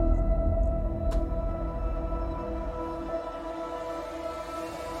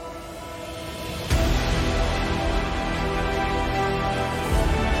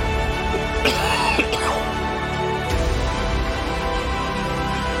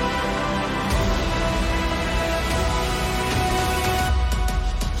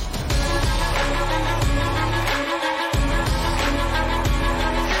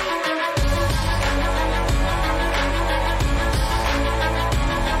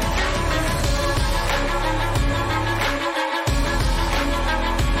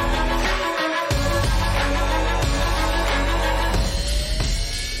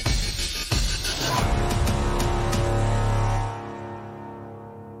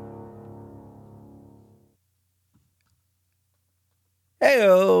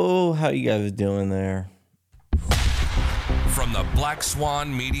Heyo, how you guys doing there? From the Black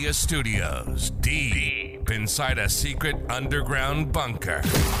Swan Media Studios, deep inside a secret underground bunker,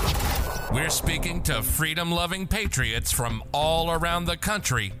 we're speaking to freedom-loving patriots from all around the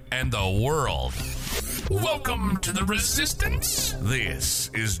country and the world. Welcome to the Resistance.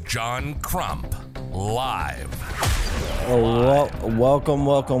 This is John Crump, live.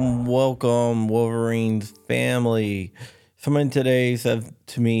 Welcome, Wolverines family. Someone today said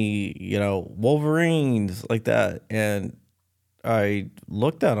to me, Wolverines, like that. And I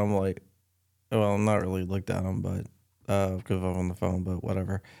looked at him like, well, not really looked at him, but because I'm on the phone, but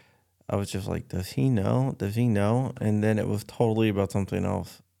whatever. I was just like, does he know? Does he know? And then it was totally about something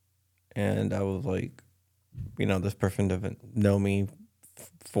else. And I was like, this person doesn't know me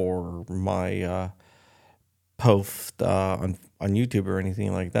for my post on YouTube or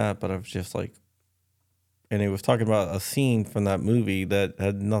anything like that. But I was just like, and he was talking about a scene from that movie that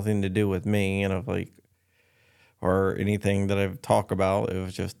had nothing to do with me, and I was like, or anything that I've talked about. It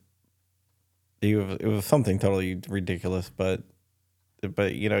was just, it was something totally ridiculous, but you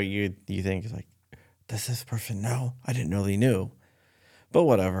think it's like, does this person know? I didn't know they knew, but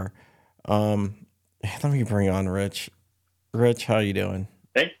whatever. Let me bring on Rich. Rich, how you doing?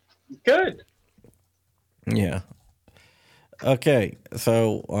 Hey, good. Yeah. Okay,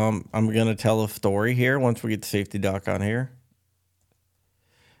 so I'm gonna tell a story here once we get Safety Doc on here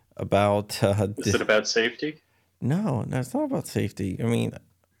about. Is it about safety? No, it's not about safety. I mean,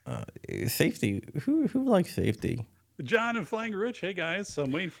 safety. Who likes safety? John and Flying Rich. Hey guys, so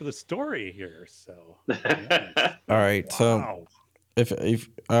I'm waiting for the story here. So, all right. Wow. So, if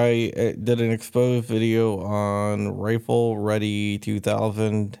I did an exposed video on Rifle Ready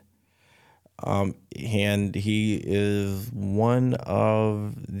 2000, and he is one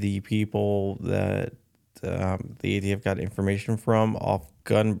of the people that the ATF got information from off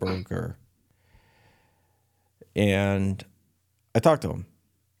Gunbroker. And I talked to him,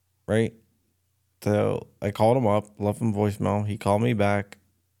 right? So I called him up, left him voicemail. He called me back.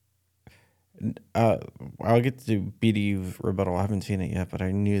 I'll get to BDU's rebuttal. I haven't seen it yet, but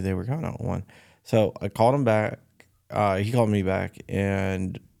I knew they were coming out with one. So I called him back. He called me back,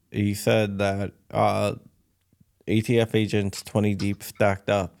 and he said that ATF agents 20 deep stacked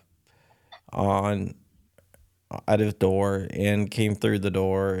up at his door and came through the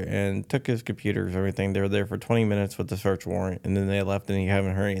door and took his computers, everything. They were there for 20 minutes with the search warrant, and then they left, and he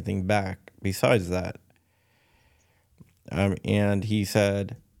haven't heard anything back besides that. And he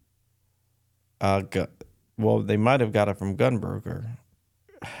said, well, they might have got it from Gunbroker.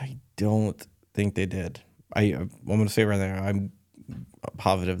 I don't think they did. I'm going to say right there, I'm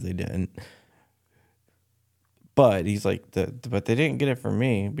positive they didn't. But he's like, but they didn't get it from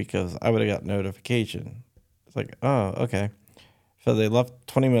me because I would have got notification. It's like, oh, okay. So they left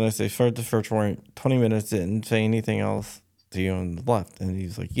 20 minutes. They started the search warrant. 20 minutes, didn't say anything else to you and left. And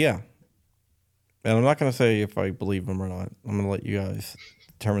he's like, yeah. And I'm not going to say if I believe him or not. I'm going to let you guys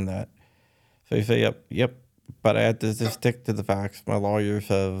determine that. So you say, yep. But I had to just stick to the facts. My lawyer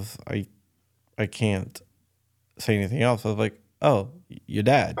says I can't say anything else. I was like, oh, your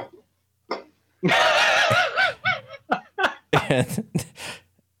dad.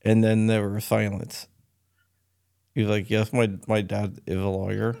 and then there was silence. He was like, yes, my dad is a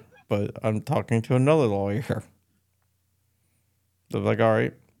lawyer, but I'm talking to another lawyer. So I was like, all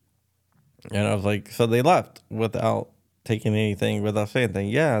right. And I was like, so they left without taking anything, without saying anything.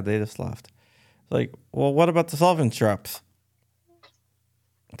 Yeah, they just left. It's like, well, what about the solvent straps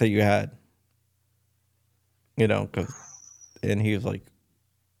that you had? And he was like,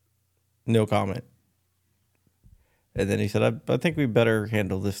 no comment. And then he said, I think we better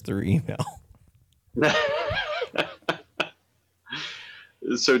handle this through email.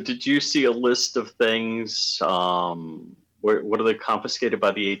 So did you see a list of things? What are they confiscated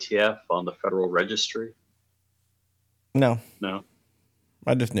by the ATF on the Federal Registry? No.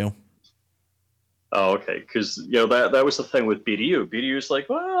 I just knew. Oh, okay. Because that was the thing with BDU. BDU's like,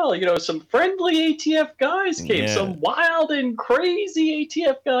 well, some friendly ATF guys came, some wild and crazy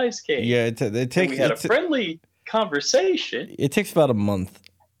ATF guys came. Yeah, it takes. We had a friendly conversation. It takes about a month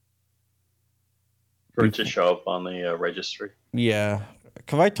for it to show up on the registry. Yeah,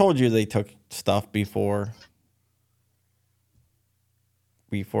 because I told you they took stuff before.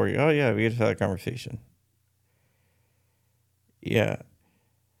 Oh yeah, we just had a conversation. Yeah.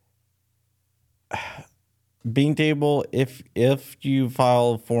 Being able, if you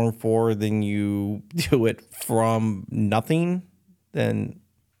file Form 4, then you do it from nothing, then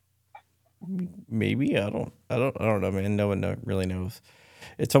maybe I don't know, man. No one really knows.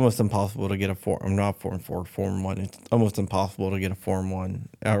 It's almost impossible to get a form. Not Form 4, Form 1. It's almost impossible to get a Form 1.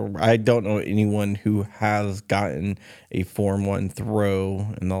 I don't know anyone who has gotten a Form 1 throw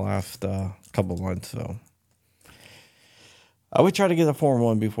in the last couple months. So I would try to get a Form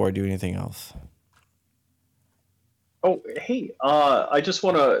 1 before I do anything else. Oh, hey, I just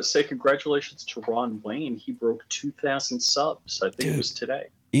want to say congratulations to Ron Wayne. He broke 2,000 subs. I think it was today.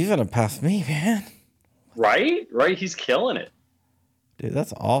 He's going to pass me, man. Right? Right? He's killing it. Dude,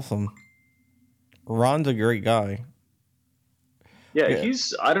 that's awesome. Ron's a great guy. Yeah,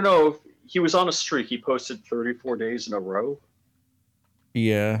 he's, I don't know, if he was on a streak. He posted 34 days in a row.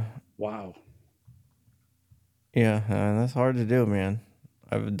 Yeah. Wow. Yeah, that's hard to do, man.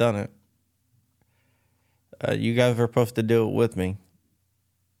 I've done it. You guys were supposed to do it with me.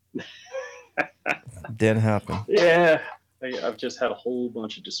 Didn't happen. Yeah, I've just had a whole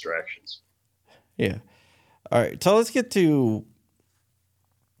bunch of distractions. Yeah. All right, so let's get to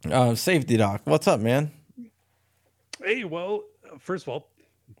Safety Doc. What's up, man? Hey, well, first of all,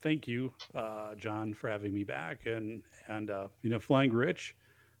 thank you, John, for having me back, and Flying Rich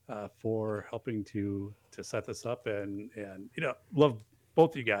for helping to set this up, and love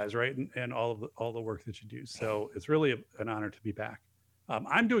both you guys, right, and all the work that you do. So it's really an honor to be back.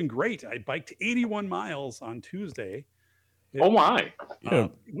 I'm doing great. I biked 81 miles on Tuesday. Oh my!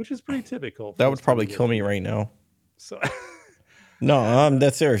 Which is pretty typical. That would probably kill me right now. So, no, I'm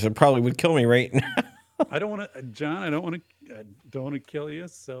that serious. It probably would kill me right now. I don't want to, John. I don't want to kill you.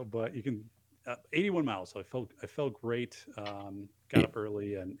 So, but you can. 81 miles. So I felt great. Got up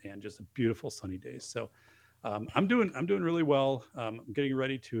early and just a beautiful sunny day. So, I'm doing really well. I'm getting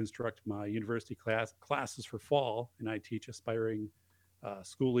ready to instruct my university classes for fall, and I teach aspiring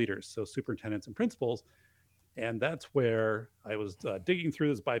school leaders, so superintendents and principals. And that's where I was digging through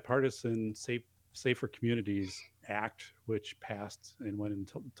this bipartisan Safer Communities Act, which passed and went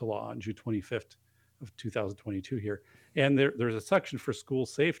into law on June 25th of 2022 here. And there's a section for school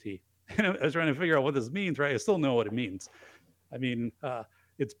safety. And I was trying to figure out what this means, right? I still know what it means. I mean,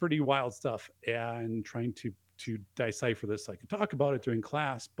 it's pretty wild stuff, and trying to decipher this. I could talk about it during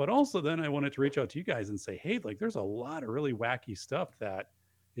class, but also then I wanted to reach out to you guys and say, hey, like there's a lot of really wacky stuff that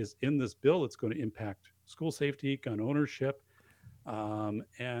is in this bill that's going to impact school safety, gun ownership,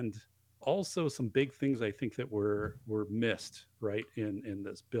 and also some big things I think that were missed, right, in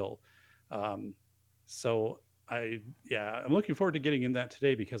this bill. So I'm looking forward to getting in that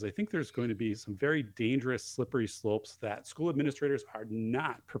today, because I think there's going to be some very dangerous, slippery slopes that school administrators are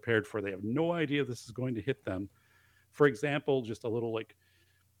not prepared for. They have no idea this is going to hit them. For example, just a little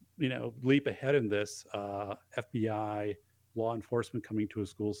leap ahead in this, FBI, law enforcement coming to a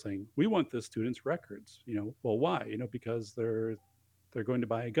school saying, we want this student's records. Well, why? Because they're going to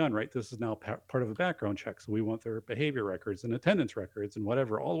buy a gun, right? This is now part of a background check. So we want their behavior records and attendance records and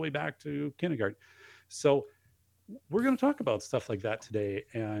whatever, all the way back to kindergarten. So we're going to talk about stuff like that today.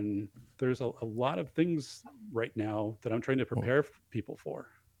 And there's a lot of things right now that I'm trying to prepare people for.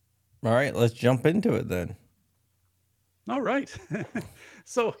 All right, let's jump into it then. All right.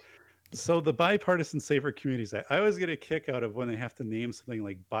 So the Bipartisan Safer Communities Act, I always get a kick out of when they have to name something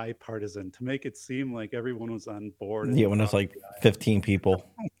like bipartisan to make it seem like everyone was on board. Yeah, when it's like 15 people.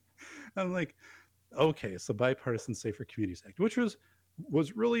 I'm like, okay, so Bipartisan Safer Communities Act, which was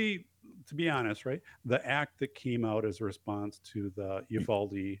really, to be honest, right, the act that came out as a response to the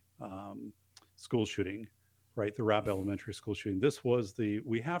Uvalde school shooting, right, the Robb Elementary school shooting. This was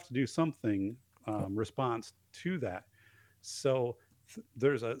we have to do something response to that. So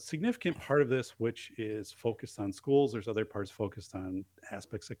there's a significant part of this which is focused on schools. There's other parts focused on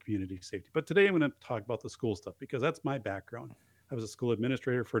aspects of community safety. But today I'm going to talk about the school stuff, because that's my background. I was a school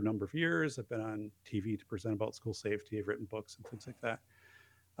administrator for a number of years. I've been on TV to present about school safety. I've written books and things like that.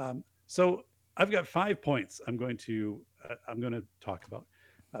 So I've got 5 points I'm going to talk about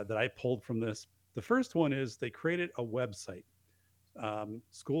that I pulled from this. The first one is they created a website,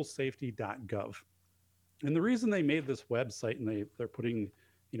 schoolsafety.gov. And the reason they made this website and they're putting,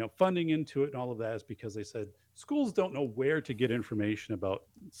 funding into it and all of that is because they said schools don't know where to get information about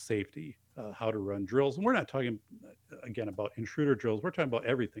safety, how to run drills. And we're not talking, again, about intruder drills. We're talking about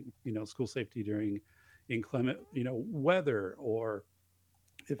everything, school safety during inclement, weather, or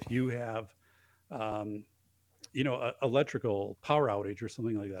if you have, electrical power outage or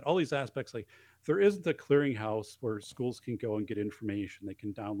something like that. All these aspects, like there isn't a clearinghouse where schools can go and get information. They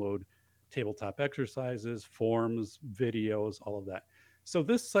can download tabletop exercises, forms, videos, all of that. So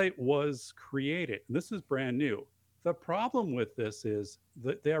this site was created. This is brand new. The problem with this is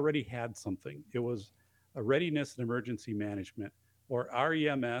that they already had something. It was a readiness and emergency management, or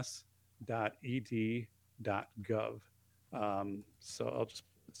rems.ed.gov. So I'll just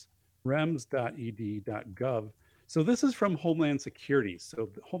rems.ed.gov. So this is from Homeland Security. So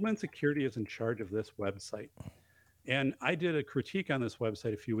Homeland Security is in charge of this website. And I did a critique on this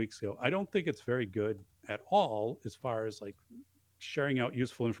website a few weeks ago. I don't think it's very good at all as far as like sharing out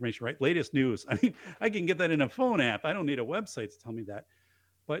useful information, right? Latest news. I mean, I can get that in a phone app. I don't need a website to tell me that.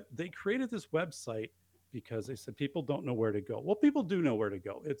 But they created this website because they said people don't know where to go. Well, people do know where to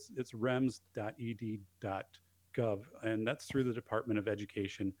go. It's rems.ed.gov, and that's through the Department of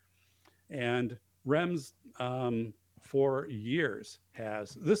Education. And REMS for years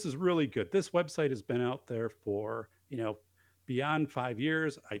has, this is really good. This website has been out there for, beyond 5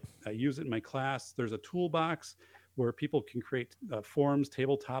 years. I use it in my class. There's a toolbox where people can create forms,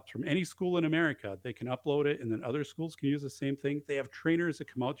 tabletops from any school in America. They can upload it, and then other schools can use the same thing. They have trainers that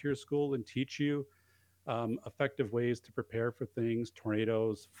come out to your school and teach you effective ways to prepare for things,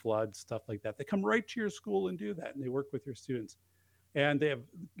 tornadoes, floods, stuff like that. They come right to your school and do that, and they work with your students. And they have,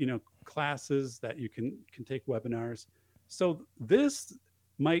 classes that you can take webinars. So this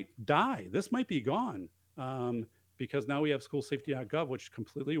might die. This might be gone because now we have schoolsafety.gov, which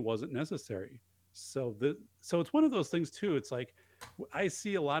completely wasn't necessary. So it's one of those things too. It's like I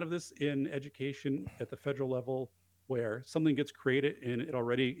see a lot of this in education at the federal level where something gets created and it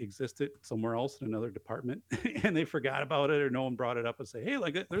already existed somewhere else in another department and they forgot about it or no one brought it up and say, hey,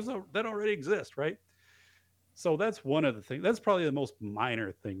 like that already exists, right? So that's one of the things. That's probably the most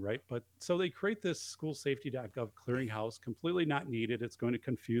minor thing, right? But so they create this schoolsafety.gov clearinghouse, completely not needed. It's going to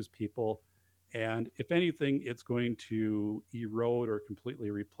confuse people. And if anything, it's going to erode or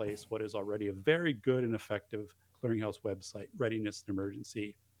completely replace what is already a very good and effective clearinghouse website, Readiness and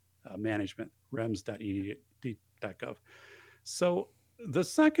Emergency Management, rems.ed.gov. So the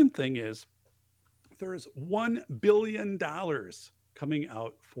second thing is there's $1 billion coming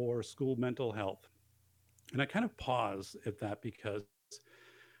out for school mental health. And I kind of pause at that because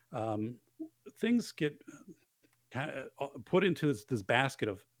things get kind of put into this basket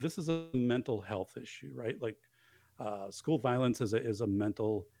of this is a mental health issue, right? Like school violence is a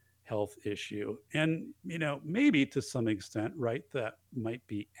mental health issue. And, maybe to some extent, right, that might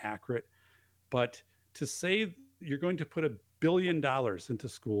be accurate. But to say you're going to put $1 billion into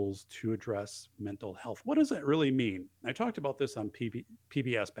schools to address mental health, what does that really mean? I talked about this on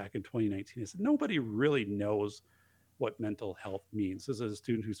PBS back in 2019. I said, nobody really knows what mental health means. Is it a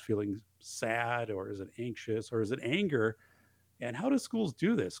student who's feeling sad, or is it anxious, or is it anger? And how do schools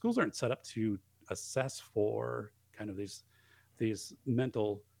do this? Schools aren't set up to assess for kind of these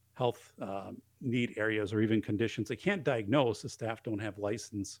mental health need areas or even conditions. They can't diagnose. The staff don't have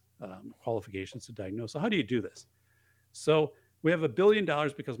license qualifications to diagnose. So how do you do this? So we have $1 billion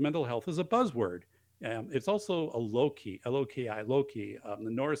because mental health is a buzzword. It's also a Loki, L-O-K-I, Loki, the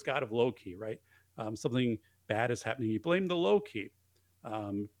Norse god of Loki, right? Something bad is happening. You blame the Loki.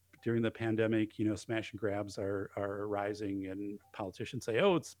 During the pandemic, smash and grabs are rising, and politicians say,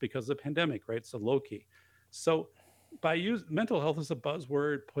 oh, it's because of the pandemic, right? So Loki. So mental health is a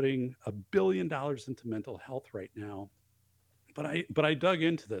buzzword, putting $1 billion into mental health right now. But I dug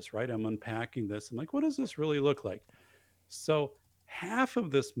into this, right? I'm unpacking this. I'm like, what does this really look like? So half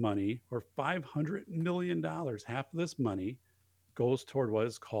of this money, or $500 million, half of this money goes toward what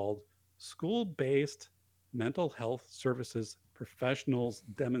is called School-Based Mental Health Services Professionals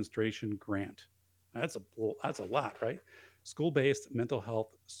Demonstration Grant. That's a lot, right? School-Based Mental Health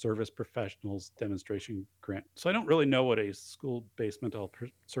Service Professionals Demonstration Grant. So I don't really know what a school-based mental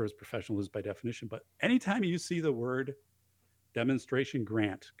health service professional is by definition, but anytime you see the word demonstration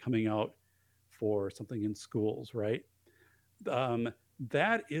grant coming out for something in schools, right?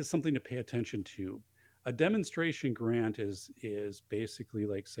 That is something to pay attention to. A demonstration grant is basically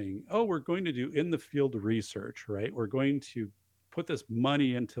like saying, oh, we're going to do in the field research, right? We're going to put this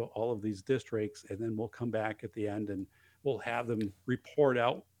money into all of these districts, and then we'll come back at the end and we'll have them report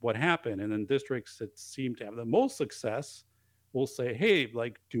out what happened. And then districts that seem to have the most success will say, hey,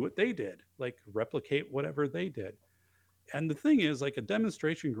 like, do what they did, like replicate whatever they did. And the thing is, like, a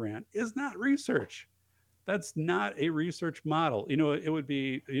demonstration grant is not research. That's not a research model. It would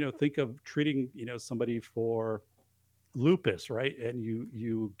be, think of treating, somebody for lupus, right? And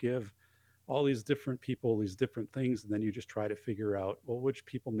you give all these different people these different things, and then you just try to figure out, well, which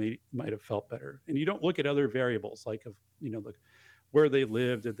people might have felt better. And you don't look at other variables like where they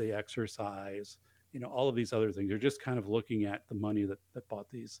live, did they exercise, all of these other things. You're just kind of looking at the money that bought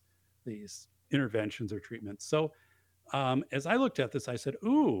these interventions or treatments. So as I looked at this, I said,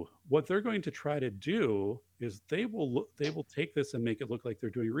 ooh, what they're going to try to do is they will take this and make it look like they're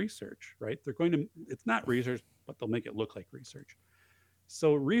doing research, right? It's not research, but they'll make it look like research.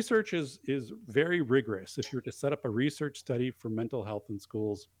 So research is very rigorous. If you were to set up a research study for mental health in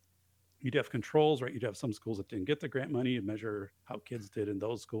schools, you'd have controls, right? You'd have some schools that didn't get the grant money and measure how kids did in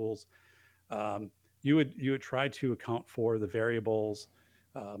those schools. Um, you would try to account for the variables,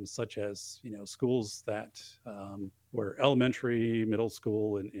 such as schools that were elementary, middle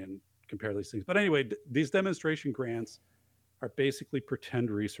school, and compare these things. But anyway, these demonstration grants are basically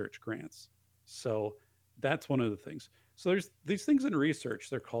pretend research grants. So that's one of the things. So there's these things in research.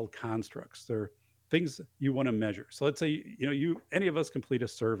 They're called constructs. They're things you want to measure. So let's say you any of us complete a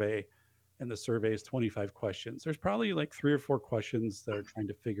survey, and the survey is 25 questions. There's probably like 3 or 4 questions that are trying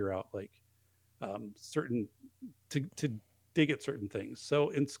to figure out like certain to dig at certain things. So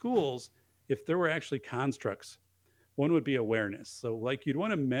in schools, if there were actually constructs, one would be awareness. So like you'd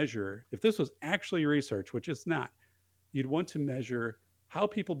want to measure if this was actually research, which it's not. You'd want to measure how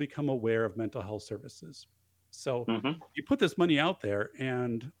people become aware of mental health services. So Hmm. you put this money out there,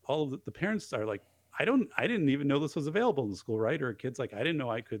 and all of the parents are like, I didn't even know this was available in the school, right? Or a kid's like, I didn't know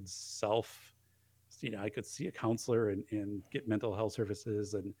I could I could see a counselor and get mental health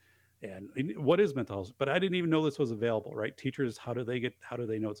services and what is mental health? But I didn't even know this was available, right? Teachers, how do they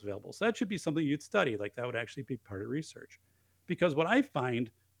know it's available? So that should be something you'd study. Like that would actually be part of research. Because what I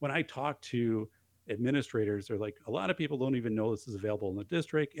find when I talk to administrators, they're like, a lot of people don't even know this is available in the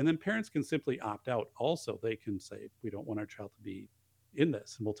district. And then parents can simply opt out. Also, they can say, we don't want our child to be in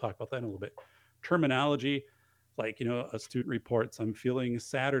this. And we'll talk about that in a little bit. Terminology, like, a student reports, I'm feeling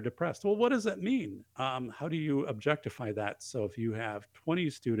sad or depressed. Well, what does that mean? How do you objectify that? So if you have 20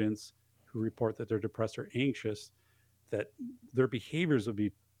 students who report that they're depressed or anxious, that their behaviors would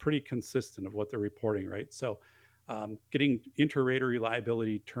be pretty consistent of what they're reporting, right? So getting inter-rater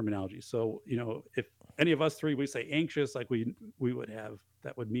reliability terminology. So, if any of us three, we say anxious, like we would have,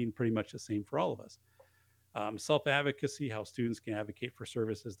 that would mean pretty much the same for all of us. Self-advocacy, how students can advocate for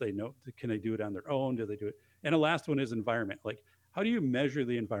services they know. Can they do it on their own? Do they do it? And the last one is environment. Like, how do you measure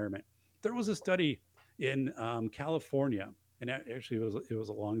the environment? There was a study in California, and actually it was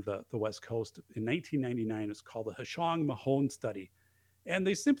along the West Coast in 1999. It's called the Hishong-Mahone study. And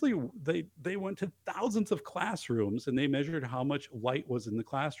they went to thousands of classrooms, and they measured how much light was in the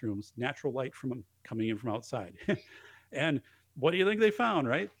classrooms, natural light from coming in from outside. And what do you think they found,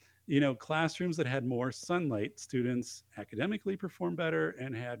 right? Classrooms that had more sunlight, students academically performed better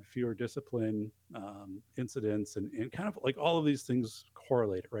and had fewer discipline incidents, and kind of like all of these things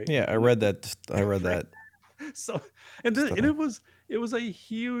correlated, right? Yeah, I read that. I read that. So, and it was a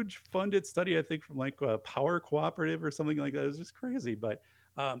huge funded study, I think, from like a Power Cooperative or something like that. It was just crazy, but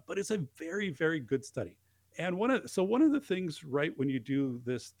it's a very, very good study. And one of the things, right, when you do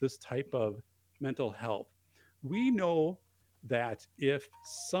this type of mental health, we know that if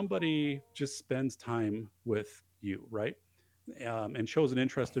somebody just spends time with you, right, and shows an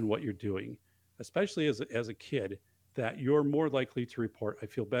interest in what you're doing, especially as a kid, that you're more likely to report, I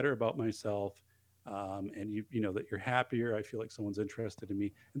feel better about myself, and you know that you're happier. I feel like someone's interested in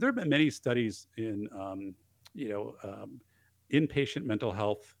me. And there have been many studies in inpatient mental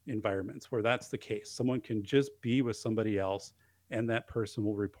health environments where that's the case. Someone can just be with somebody else, and that person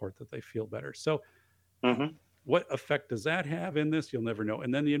will report that they feel better. So Hmm. what effect does that have in this? You'll never know.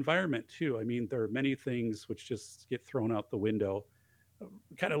 And then the environment too. I mean, there are many things which just get thrown out the window,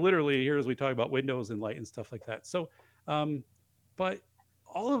 kind of literally here as we talk about windows and light and stuff like that. So, but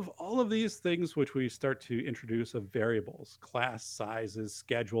all of these things which we start to introduce of variables, class sizes,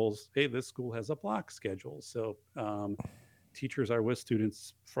 schedules. Hey, this school has a block schedule, so teachers are with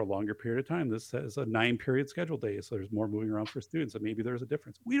students for a longer period of time. This has a 9-period schedule day, so there's more moving around for students. And maybe there's a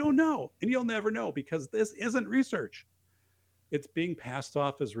difference. We don't know, and you'll never know because this isn't research. It's being passed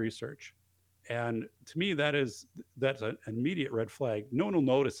off as research, and to me, that's an immediate red flag. No one will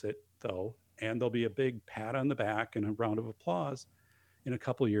notice it though, and there'll be a big pat on the back and a round of applause in a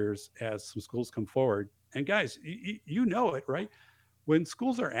couple of years as some schools come forward. And guys, you know it, right? When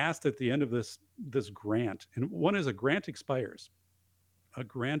schools are asked at the end of this grant, and one is a grant expires,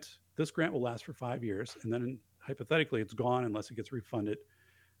 this grant will last for 5 years, and then hypothetically it's gone unless it gets refunded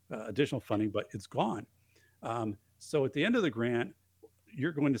additional funding, but it's gone. So at the end of the grant,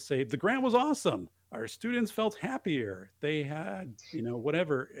 you're going to say the grant was awesome. Our students felt happier. They had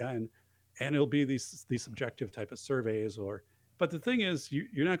whatever, and it'll be these subjective type of surveys. But the thing is,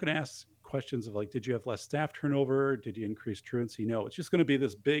 you're not going to ask questions of like, did you have less staff turnover? Did you increase truancy? No, it's just going to be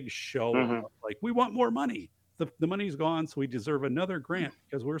this big show of like, we want more money. The money's gone, so we deserve another grant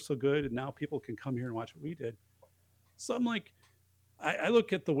because we're so good, and now people can come here and watch what we did. So I'm like, I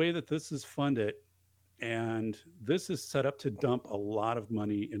look at the way that this is funded, and this is set up to dump a lot of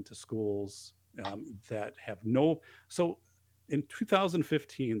money into schools that have no. So in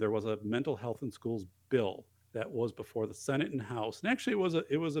 2015, there was a mental health in schools bill that was before the Senate and House, and actually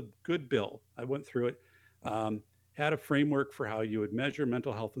it was a good bill. I went through it. Had a framework for how you would measure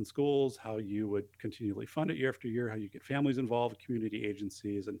mental health in schools, how you would continually fund it year after year, how you get families involved, community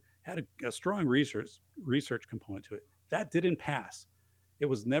agencies, and had a strong research component to it. That didn't pass. It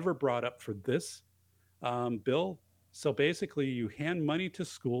was never brought up for this bill. So basically, you hand money to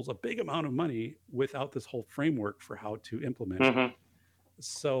schools, a big amount of money, without this whole framework for how to implement it. Mm-hmm.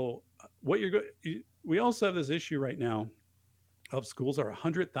 So what we also have this issue right now of schools are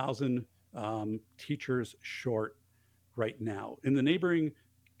 100,000 teachers short right now. In the neighboring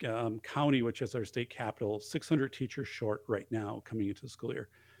county, which is our state capital, 600 teachers short right now coming into the school year.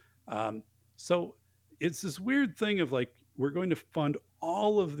 So it's this weird thing of like, we're going to fund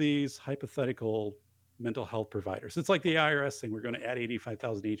all of these hypothetical mental health providers. It's like the IRS thing. We're going to add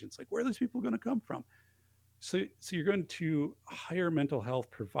 85,000 agents. Like, where are these people going to come from? So you're going to hire mental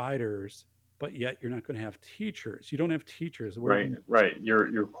health providers, but yet you're not going to have teachers. You don't have teachers. Right.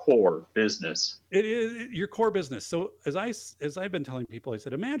 Your core business. It is your core business. So as I've been telling people, I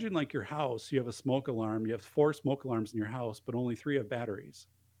said, imagine like your house. You have a smoke alarm. You have 4 smoke alarms in your house, but only 3 have batteries.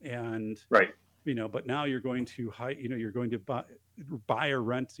 And right. But now you're going to you're going to buy or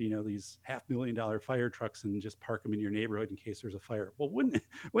rent, these $500,000 fire trucks and just park them in your neighborhood in case there's a fire. Well, wouldn't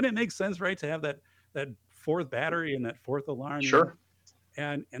it make sense, right, to have that 4th battery and that 4th alarm? Sure.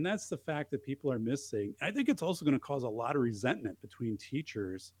 And that's the fact that people are missing. I think it's also going to cause a lot of resentment between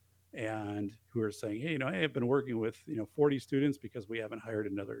teachers and who are saying, hey, I've been working with 40 students because we haven't hired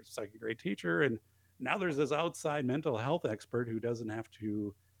another 2nd grade teacher, and now there's this outside mental health expert who doesn't have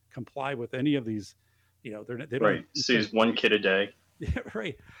to comply with any of these, they don't right. Sees 1 kid a day. Yeah,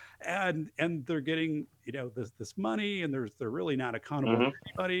 right. And they're getting, this money, and they're really not accountable to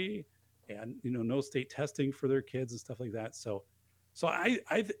anybody, and no state testing for their kids and stuff like that. So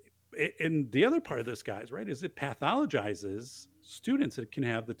and the other part of this, guys, right, is it pathologizes students. It can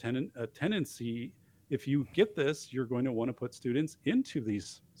have a tendency, if you get this, you're going to want to put students into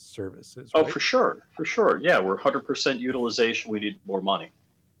these services. Oh, right? for sure. Yeah, we're 100% utilization. We need more money.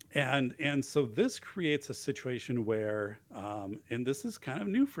 And so this creates a situation where, and this is kind of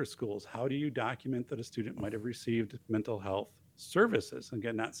new for schools. How do you document that a student might have received mental health services?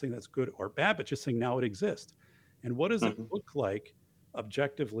 Again, not saying that's good or bad, but just saying now it exists. And what does it look like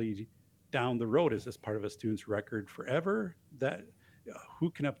objectively down the road? Is this part of a student's record forever? That who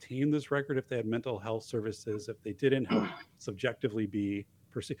can obtain this record if they had mental health services? If they didn't, how subjectively be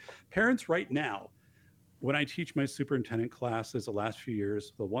perceived? Parents right now, when I teach my superintendent classes the last few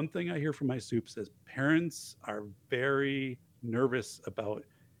years, the one thing I hear from my soups is parents are very nervous about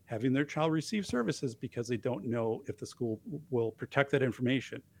having their child receive services because they don't know if the school will protect that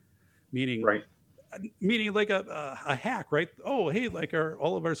information. Meaning like a hack, right? Oh, hey, like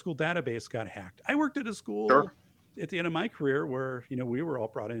all of our school database got hacked. I worked at a school at the end of my career where, we were all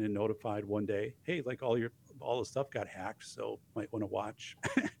brought in and notified one day, hey, like all the stuff got hacked, so might want to watch.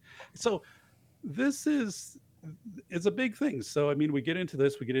 So it's a big thing. So, I mean, we get into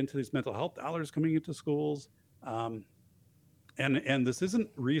these mental health dollars coming into schools. And this isn't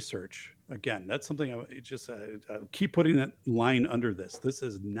research. Again, that's something I keep putting that line under this. This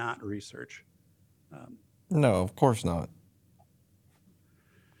is not research. No, of course not.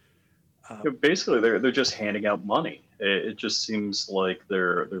 Basically, they're just handing out money. It just seems like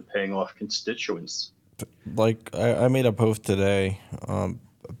they're paying off constituents. Like I made a post today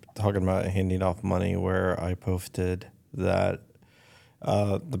talking about handing off money, where I posted that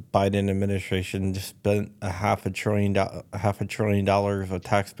the Biden administration just spent $500 billion of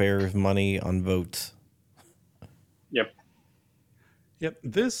taxpayers' money on votes. Yep.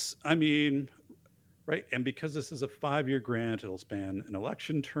 This, I mean, right. And because this is a 5-year grant, it'll span an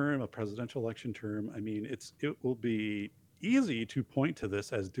election term, a presidential election term. I mean, it will be easy to point to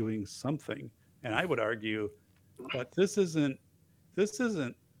this as doing something. And I would argue that this isn't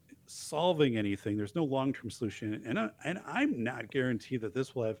solving anything. There's no long-term solution. And I'm not guaranteed that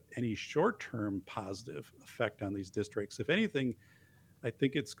this will have any short-term positive effect on these districts. If anything, I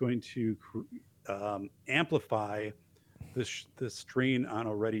think it's going to amplify this strain on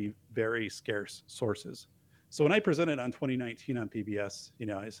already very scarce sources. So when I presented on 2019 on PBS,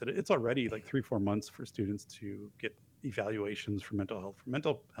 I said it's already like 3-4 months for students to get evaluations for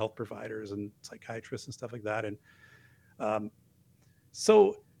mental health providers and psychiatrists and stuff like that. And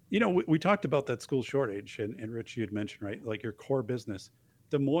so, we talked about that school shortage, and Rich, you had mentioned, right, like your core business.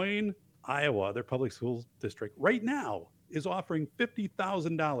 Des Moines, Iowa, their public school district right now is offering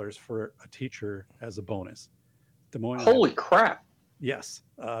 $50,000 for a teacher as a bonus. Des Moines, Holy crap. Yes.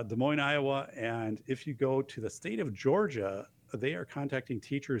 Des Moines, Iowa. And if you go to the state of Georgia, they are contacting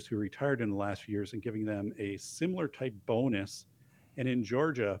teachers who retired in the last few years and giving them a similar type bonus. And in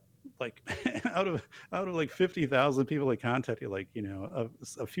Georgia, like out of like 50,000 people that contacted, like,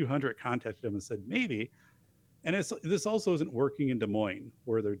 a few hundred contacted them and said maybe. And this also isn't working in Des Moines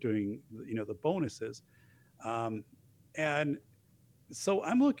where they're doing, the bonuses. And so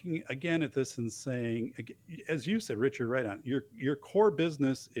I'm looking again at this and saying, as you said, Richard, right on, your core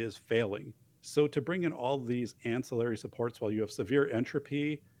business is failing. So to bring in all these ancillary supports while you have severe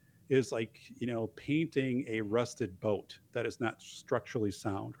entropy is like, painting a rusted boat that is not structurally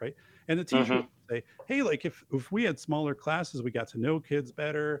sound, right? And the teacher would say, hey, like if we had smaller classes, we got to know kids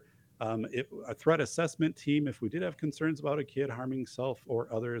better. If a threat assessment team, if we did have concerns about a kid harming self or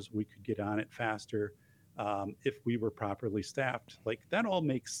others, we could get on it faster. If we were properly staffed, like that all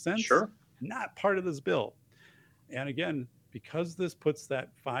makes sense. Sure. Not part of this bill. And again, because this puts that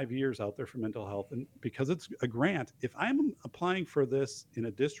 5 years out there for mental health, and because it's a grant, if I'm applying for this in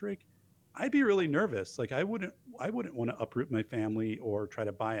a district, I'd be really nervous. Like I wouldn't want to uproot my family or try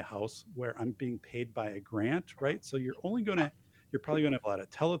to buy a house where I'm being paid by a grant, right? So you're probably going to have a lot of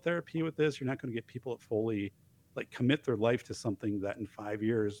teletherapy with this. You're not going to get people that fully like commit their life to something that in 5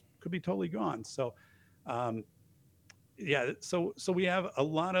 years could be totally gone. So so we have a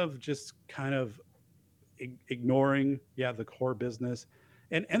lot of just kind of ignoring the core business.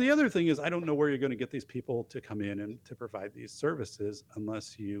 And the other thing is, I don't know where you're going to get these people to come in and to provide these services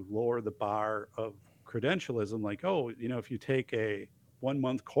unless you lower the bar of credentialism. Like, if you take a 1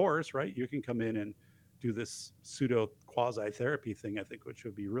 month course, right, you can come in and do this pseudo quasi therapy thing, I think, which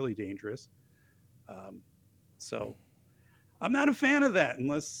would be really dangerous. So I'm not a fan of that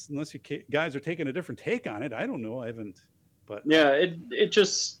unless you guys are taking a different take on it. I don't know. I haven't, but yeah, it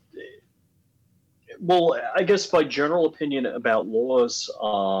just, well, I guess by general opinion about laws,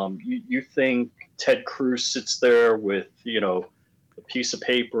 you think Ted Cruz sits there with, a piece of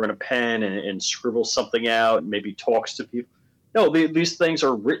paper and a pen and scribbles something out and maybe talks to people. No, these things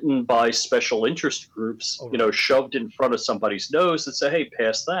are written by special interest groups, shoved in front of somebody's nose that say, hey,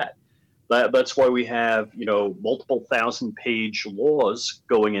 pass that. That's why we have, multiple 1,000-page laws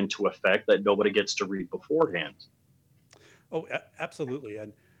going into effect that nobody gets to read beforehand. Oh, absolutely.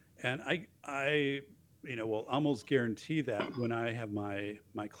 And I will almost guarantee that when I have my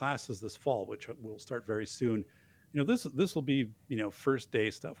classes this fall, which will start very soon, this will be, first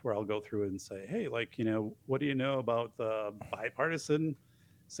day stuff where I'll go through and say, hey, like, what do you know about the bipartisan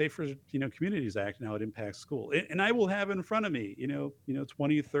Safer, Communities Act and how it impacts school? And I will have in front of me,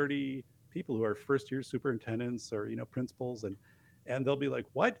 20, 30 people who are first year superintendents or, principals, and they'll be like,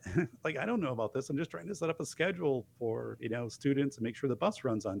 what? Like, I don't know about this. I'm just trying to set up a schedule for, students and make sure the bus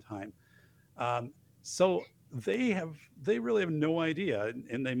runs on time. So they really have no idea.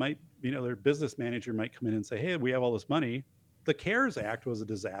 And they might, their business manager might come in and say, hey, we have all this money. The CARES Act was a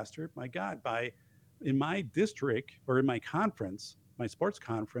disaster. My God, in my district or in my conference, my sports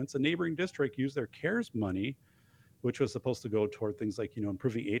conference, a neighboring district used their CARES money, which was supposed to go toward things like,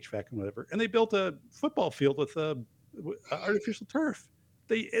 improving HVAC and whatever. And they built a football field with artificial turf.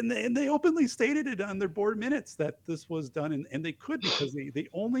 They openly stated it on their board minutes that this was done, and they could, because the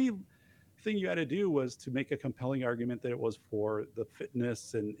only thing you had to do was to make a compelling argument that it was for the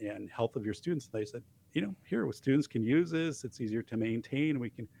fitness and health of your students. And they said, here, students can use this. It's easier to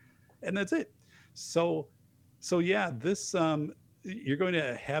maintain. And that's it. So yeah, this you're going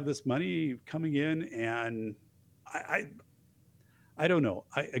to have this money coming in, and I don't know.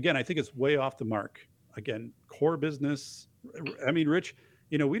 I think it's way off the mark. Again, core business. I mean, Rich,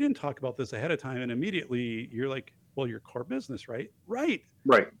 we didn't talk about this ahead of time, and immediately you're like, well, your core business, right? Right.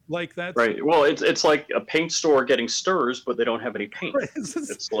 Like that's right. Well, it's like a paint store getting stirrers, but they don't have any paint. Right.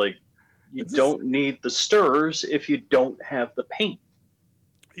 It's like you don't need the stirrers if you don't have the paint.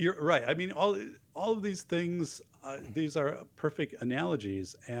 You're right. I mean, all of these things, these are perfect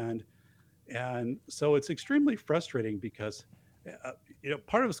analogies, and so it's extremely frustrating because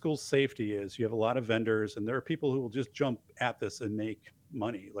part of school safety is you have a lot of vendors, and there are people who will just jump at this and make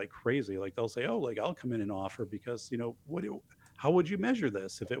money like crazy. Like they'll say, oh, like I'll come in and offer because how would you measure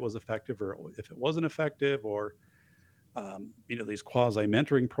this if it was effective or if it wasn't effective, or these quasi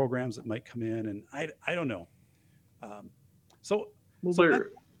mentoring programs that might come in, and I don't know.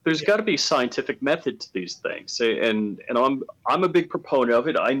 There's got to be scientific method to these things, and I'm a big proponent of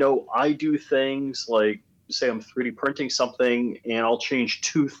it. I know I do things like, say I'm 3D printing something and I'll change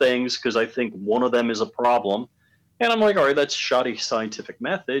 2 things because I think one of them is a problem. And I'm like, all right, that's shoddy scientific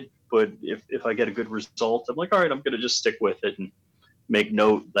method. But if I get a good result, I'm like, all right, I'm going to just stick with it and make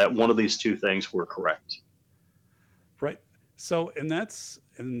note that one of these 2 things were correct. Right. So, and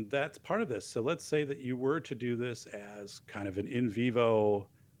and that's part of this. So let's say that you were to do this as kind of an in vivo,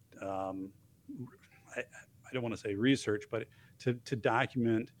 um, I don't want to say research, but to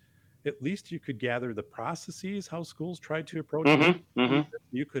document. At least you could gather the processes, how schools tried to approach it. Mm-hmm. Mm-hmm.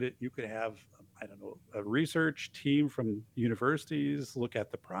 You could have, I don't know, a research team from universities look at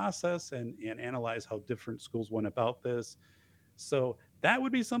the process and analyze how different schools went about this. So that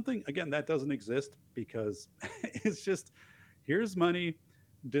would be something, again, that doesn't exist because it's just, here's money,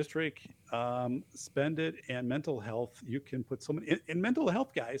 district, spend it. And mental health, you can put someone in mental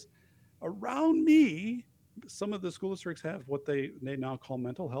health, guys. Around me, some of the school districts have what they now call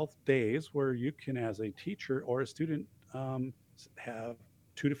mental health days, where you can, as a teacher or a student, have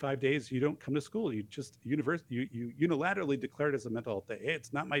 2 to 5 days you don't come to school. You just you unilaterally declare it as a mental health day. Hey,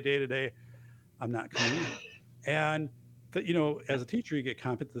 it's not my day today. I'm not coming in. And as a teacher, you get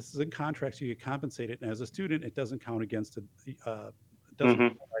this is in contracts. You get compensated, and as a student, it doesn't count against it. It doesn't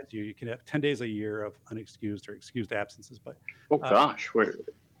Mm-hmm. penalize you. You can have 10 days a year of unexcused or excused absences. But Oh gosh,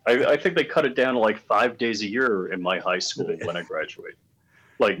 I think they cut it down to like 5 days a year in my high school when I graduated.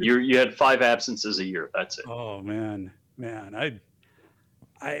 Like you had 5 absences a year. That's it. oh man,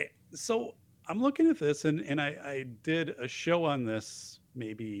 so I'm looking at this, and I did a show on this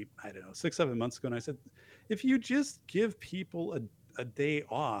maybe, I don't know, 6-7 months ago, and I said, if you just give people a day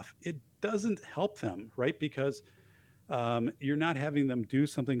off, it doesn't help them, right? Because you're not having them do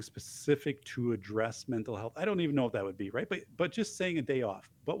something specific to address mental health. I don't even know what that would be, right? But just saying a day off.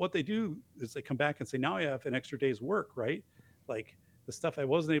 But what they do is they come back and say, now I have an extra day's work, right? Like the stuff I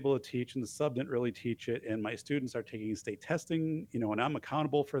wasn't able to teach, and the sub didn't really teach it, and my students are taking state testing, and I'm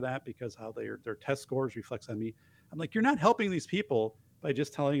accountable for that because how their test scores reflects on me. I'm like, you're not helping these people by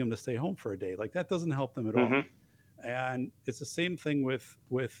just telling them to stay home for a day. Like that doesn't help them at all. Mm-hmm. And it's the same thing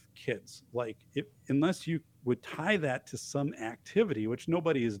with kids. Like unless you would tie that to some activity, which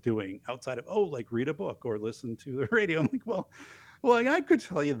nobody is doing outside of, like read a book or listen to the radio. I'm like, well, like I could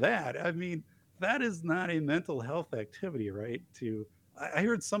tell you that. I mean, that is not a mental health activity, right? I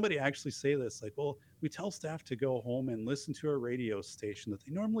heard somebody actually say this, like, well, we tell staff to go home and listen to a radio station that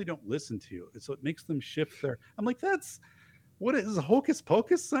they normally don't listen to. And so it makes them shift their, I'm like, what is hocus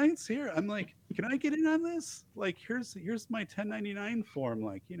pocus science here? I'm like, can I get in on this? Like, here's my 1099 form.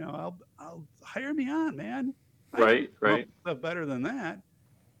 Like, I'll hire me on, man. Right. Stuff better than that.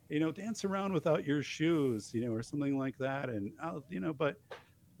 Dance around without your shoes, or something like that. And I'll, but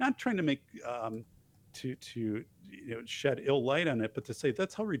not trying to make to shed ill light on it, but to say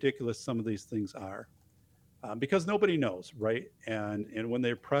that's how ridiculous some of these things are, because nobody knows, right? And when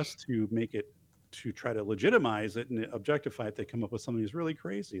they're pressed to make it, to try to legitimize it and objectify it, they come up with something that's really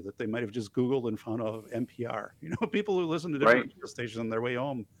crazy that they might have just Googled and found out of NPR. People who listen to different radio stations on their way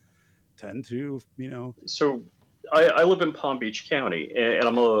home tend to, So I live in Palm Beach County,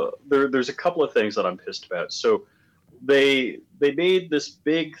 and there's a couple of things that I'm pissed about. So they made this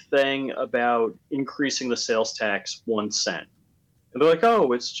big thing about increasing the sales tax 1 cent. And they're like,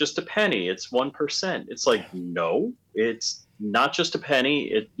 oh, it's just a penny. It's 1%. It's like, no, it's not just a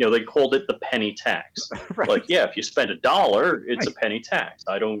penny. They called it the penny tax. Right. Like, yeah, if you spend $1, it's a penny tax.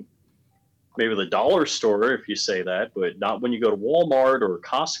 Maybe the dollar store, if you say that, but not when you go to Walmart or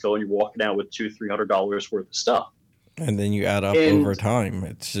Costco and you're walking out with $200-300 worth of stuff. And then you add up over time.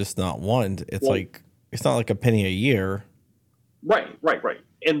 It's just not one. It's it's not like a penny a year. Right.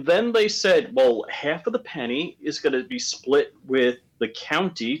 And then they said, well, half of the penny is going to be split with the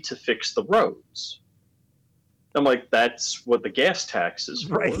county to fix the roads. I'm like, that's what the gas tax is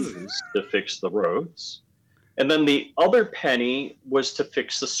for, is to fix the roads. And then the other penny was to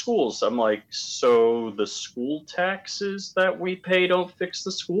fix the schools. I'm like, so the school taxes that we pay don't fix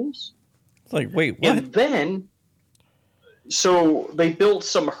the schools? It's like, wait, what? And then, so they built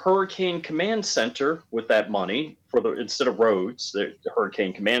some hurricane command center with that money instead of roads, the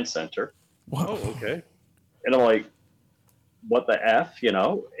hurricane command center. Oh, okay. And I'm like, what the F,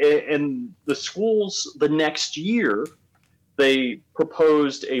 And the schools the next year, they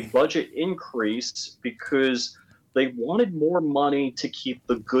proposed a budget increase because they wanted more money to keep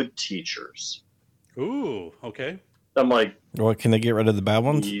the good teachers. Ooh, okay. I'm like, what, can they get rid of the bad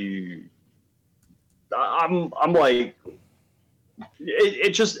ones? I'm like,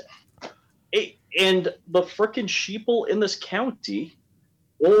 and the frickin' sheeple in this county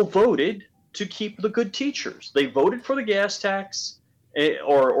all voted to keep the good teachers. They voted for the gas tax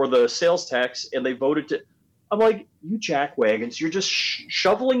or the sales tax, and they voted to. I'm like, you jackwagons, you're just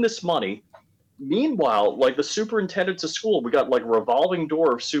shoveling this money. Meanwhile, like the superintendents of school, we got like a revolving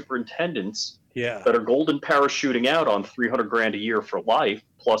door of superintendents that are golden parachuting out on $300,000 a year for life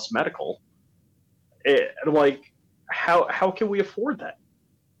plus medical. And I'm like, how can we afford that?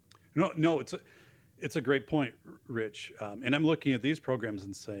 No, it's a great point, Rich. And I'm looking at these programs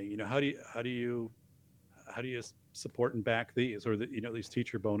and saying, how do you support and back these, or these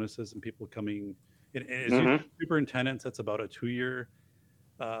teacher bonuses and people coming and as you Mm-hmm. superintendents, that's about a 2 year.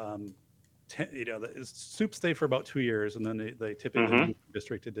 Um, the soup stay for about 2 years, and then they typically Mm-hmm. move from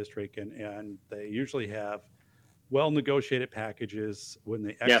district to district, and they usually have well negotiated packages when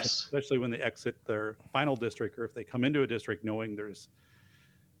they exit, Yes. especially when they exit their final district, or if they come into a district knowing there's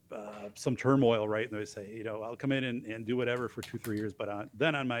some turmoil, right? And they say, I'll come in and do whatever for 2, 3 years, but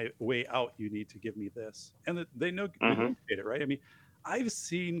then on my way out, you need to give me this, and they know Mm-hmm. negotiate it, right? I mean, I've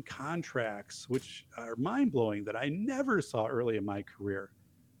seen contracts which are mind blowing that I never saw early in my career,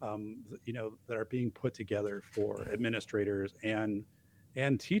 that are being put together for administrators and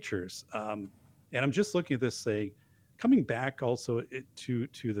teachers. And I'm just looking at this saying, coming back also to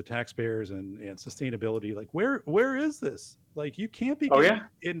the taxpayers and sustainability, like where is this? Like you can't be Oh giving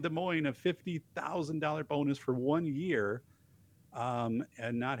yeah. in Des Moines a $50,000 bonus for 1 year,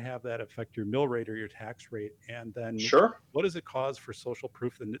 and not have that affect your mill rate or your tax rate. And then Sure. what does it cause for social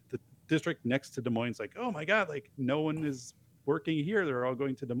proof? The district next to Des Moines, like, oh my God, like no one is working here. They're all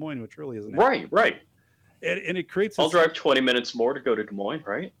going to Des Moines, which really isn't happening. Right. And it creates I'll this, drive 20 minutes more to go to Des Moines,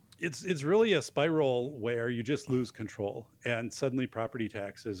 right? it's really a spiral where you just lose control, and suddenly property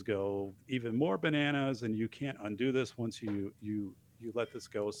taxes go even more bananas, and you can't undo this once you let this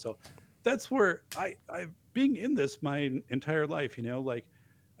go. So that's where I being in this my entire life, like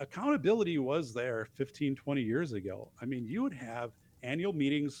accountability was there 15, 20 years ago. I mean, you would have annual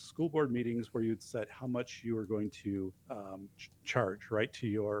meetings, school board meetings, where you'd set how much you were going to charge, right, to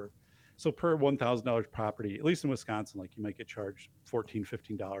your, so per $1,000 property, at least in Wisconsin, like you might get charged $14,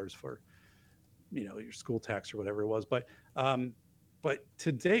 $15 for, your school tax or whatever it was. But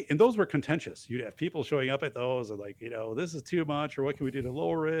today, and those were contentious. You'd have people showing up at those and like, this is too much, or what can we do to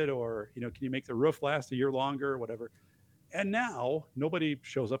lower it? Or, can you make the roof last a year longer or whatever? And now nobody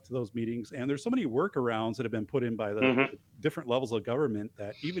shows up to those meetings. And there's so many workarounds that have been put in by the Mm-hmm. different levels of government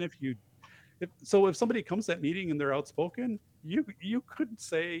that even if if somebody comes to that meeting and they're outspoken, you could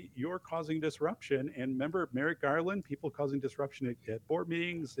say you're causing disruption. And remember Merrick Garland, people causing disruption at board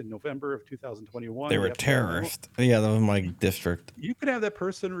meetings in November of 2021. They were terrorists. Yeah, that was my district. You could have that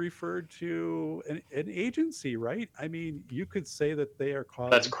person referred to an agency, right? I mean, you could say that they are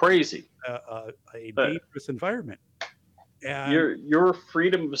That's causing crazy. a But dangerous environment. And your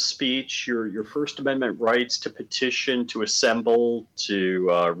freedom of speech, your First Amendment rights to petition, to assemble, to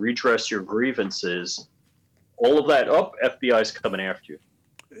redress your grievances, all of that. Oh, FBI's coming after you.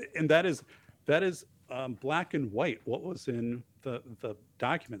 and that is black and white what was in the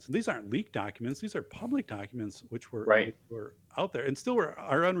documents. And these aren't leaked documents, these are public documents which Right. were out there and still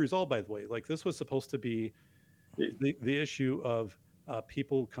are unresolved, by the way. Like this was supposed to be the issue of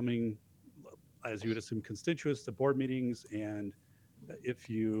people coming, as you would assume, constituents to board meetings. And if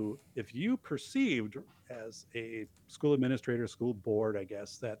you perceived as a school administrator, school board, I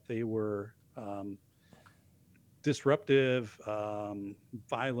guess, that they were disruptive,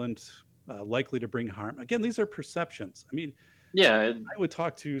 violent, likely to bring harm. Again, these are perceptions. I mean, Yeah. I would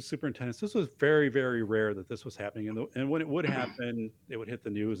talk to superintendents. This was very, very rare that this was happening, and when it would happen, it would hit the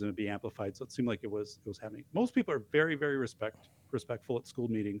news and it'd be amplified. So it seemed like it was happening. Most people are very, very respectful at school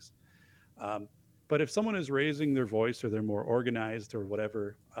meetings, but if someone is raising their voice or they're more organized or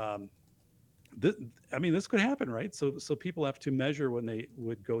whatever, this could happen, right? So people have to measure when they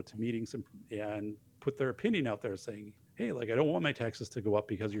would go to meetings and put their opinion out there, saying, "Hey, like I don't want my taxes to go up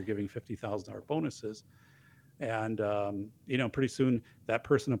because you're giving $50,000 bonuses." And pretty soon that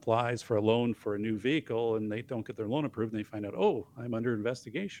person applies for a loan for a new vehicle, and they don't get their loan approved, and they find out, oh, I'm under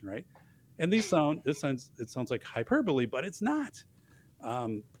investigation, right? And it sounds like hyperbole, but it's not.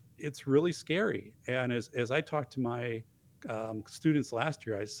 It's really scary. And as I talked to my students last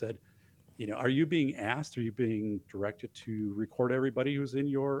year, I said, are you being asked, are you being directed to record everybody who's in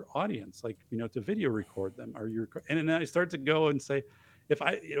your audience, like, to video record them? And then I start to go and say, if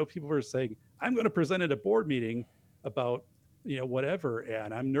people were saying, I'm going to present at a board meeting about, whatever,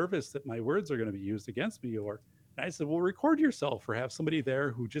 and I'm nervous that my words are going to be used against me, and I said, well, record yourself, or have somebody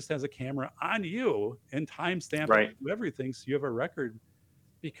there who just has a camera on you and timestamp Right. everything, so you have a record,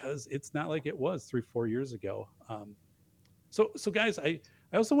 because it's not like it was 3-4 years ago. So guys, I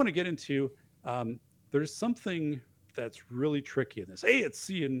also want to get into, there's something that's really tricky in this. Hey, it's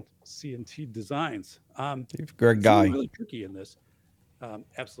C&T Designs. Great guy. Really tricky in this.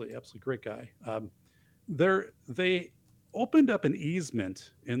 Absolutely great guy. They opened up an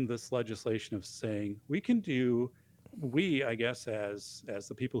easement in this legislation of saying we, I guess, as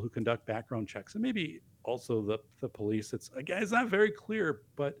the people who conduct background checks, and maybe also the police. It's not very clear,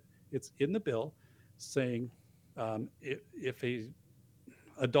 but it's in the bill saying if a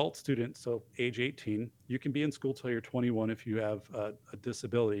adult student, so age 18, you can be in school till you're 21 if you have a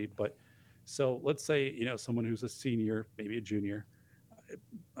disability. But so let's say, someone who's a senior, maybe a junior,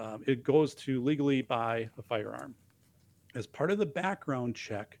 it goes to legally buy a firearm. As part of the background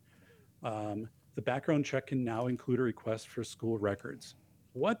check can now include a request for school records.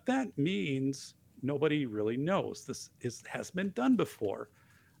 What that means, nobody really knows. Has been done before.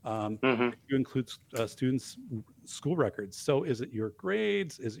 You include students' school records. So is it your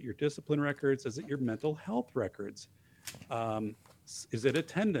grades? Is it your discipline records? Is it your mental health records? Is it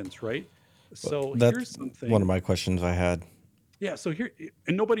attendance, right? So That's here's something. one of my questions I had. Yeah. So here,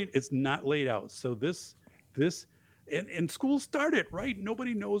 and it's not laid out. So this, and schools start it, right?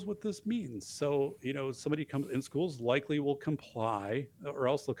 Nobody knows what this means. So, somebody comes in, schools likely will comply, or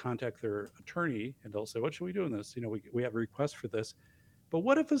else they'll contact their attorney and they'll say, what should we do in this? We have a request for this. But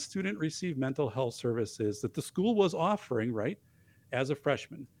what if a student received mental health services that the school was offering, right, as a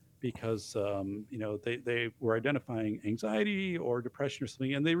freshman, because they were identifying anxiety or depression or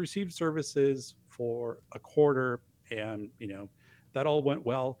something, and they received services for a quarter, and that all went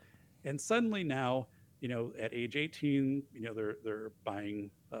well, and suddenly now, at age 18, they're buying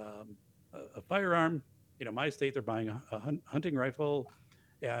a firearm. My state, they're buying a hunting rifle,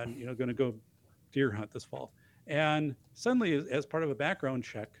 and going to go deer hunt this fall. And suddenly, as part of a background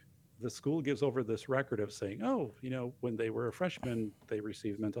check, the school gives over this record of saying, oh, when they were a freshman, they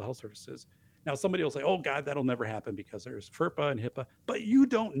received mental health services. Now, somebody will say, oh, God, that'll never happen because there's FERPA and HIPAA. But you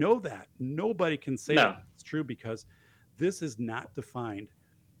don't know that. Nobody can say that it's true because this is not defined.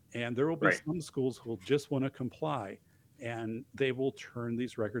 And there will be some schools who will just want to comply, and they will turn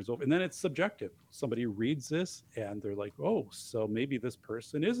these records over. And then it's subjective. Somebody reads this and they're like, oh, so maybe this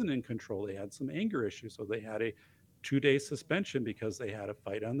person isn't in control. They had some anger issues. So they had a 2-day suspension because they had a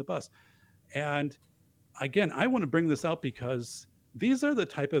fight on the bus. And again, I want to bring this out because these are the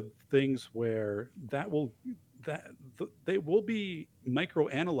type of things where they will be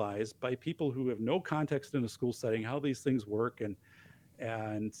microanalyzed by people who have no context in a school setting, how these things work, and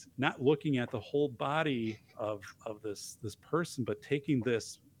not looking at the whole body of this person, but taking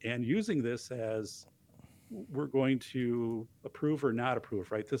this and using this as we're going to approve or not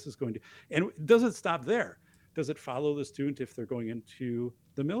approve, right? This is going to, and does it stop there? Does it follow the student if they're going into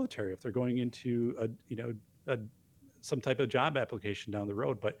the military, if they're going into some type of job application down the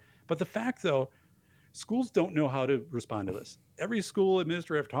road? But the fact, though, schools don't know how to respond to this. Every school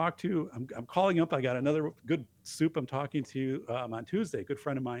administrator I've talked to, I'm calling up. I got another good soup I'm talking to on Tuesday, a good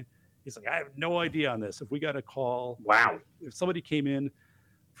friend of mine. He's like, I have no idea on this. If we got a call, if somebody came in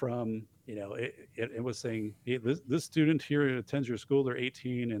from, it was saying, hey, this student here attends your school, they're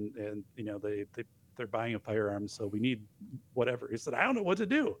 18 and they're buying a firearm, so we need whatever. He said, I don't know what to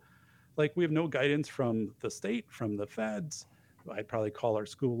do. Like, we have no guidance from the state, from the feds. I'd probably call our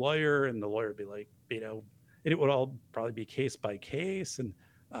school lawyer, and the lawyer would be like, and it would all probably be case by case. And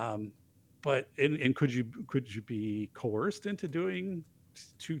but could you be coerced into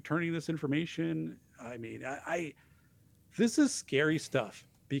turning this information? I mean, this is scary stuff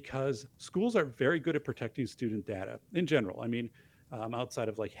because schools are very good at protecting student data in general. I mean, outside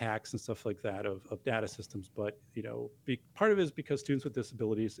of like hacks and stuff like that of data systems, but part of it is because students with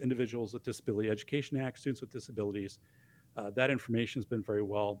disabilities, Individuals with Disability Education Act, students with disabilities, that information has been very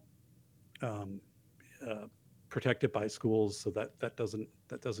well protected by schools, so that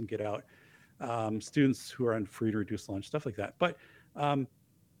doesn't get out. Students who are on free to reduced lunch, stuff like that. But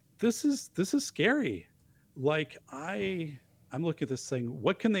this is scary. Like, I'm looking at this saying,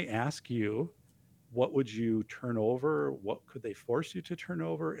 what can they ask you? What would you turn over? What could they force you to turn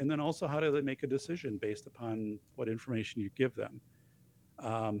over? And then also, how do they make a decision based upon what information you give them?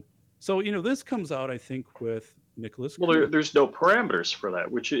 So this comes out, I think, with Nicholas. Well, there's no parameters for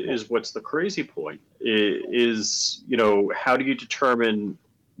that, which is what's the crazy point. Is how do you determine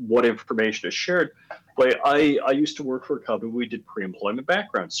what information is shared? Like, I used to work for a company. We did pre-employment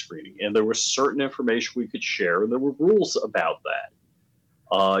background screening, and there was certain information we could share, and there were rules about that.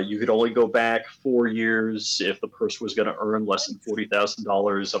 You could only go back 4 years if the person was going to earn less than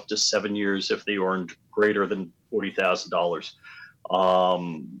 $40,000, up to 7 years if they earned greater than $40,000.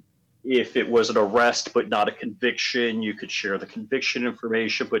 If it was an arrest but not a conviction, you could share the conviction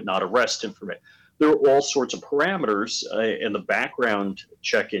information but not arrest information. There are all sorts of parameters in the background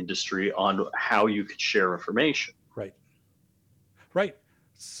check industry on how you could share information. Right.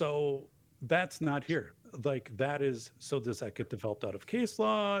 So that's not here. like that is, so does that get developed out of case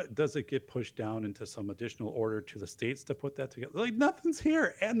law? Does it get pushed down into some additional order to the states to put that together? Like nothing's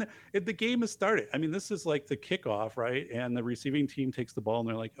here, and the game has started. I mean, this is like the kickoff, right? And the receiving team takes the ball and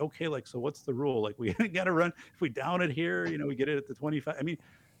they're like, okay, like, so what's the rule? Like, we got to run, if we down it here, we get it at the 25. I mean,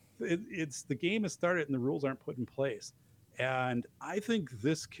 it's the game has started and the rules aren't put in place. And I think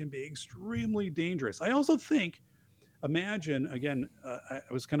this can be extremely dangerous. I also think, imagine again, I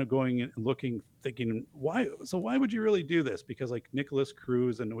was kind of going and looking, thinking, why would you really do this? Because like Nicholas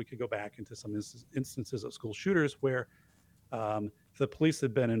Cruz, and we could go back into some instances of school shooters where the police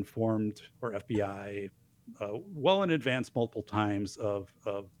had been informed, or FBI, well in advance multiple times of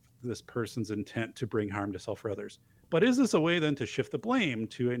this person's intent to bring harm to self or others. But is this a way then to shift the blame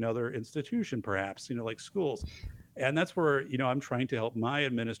to another institution, perhaps, like schools? And that's where, I'm trying to help my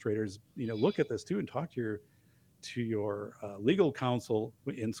administrators, look at this too, and talk to your legal counsel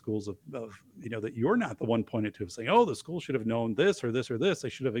in schools of that you're not the one pointed to of saying, oh, the school should have known this or this or this. They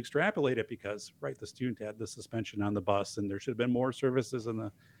should have extrapolated because, right, the student had the suspension on the bus and there should have been more services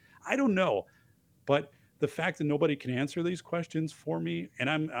I don't know. But the fact that nobody can answer these questions for me, and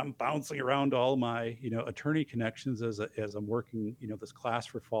I'm bouncing around all my, attorney connections as I'm working, this class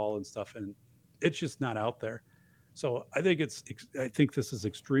for fall and stuff, and it's just not out there. So I think this is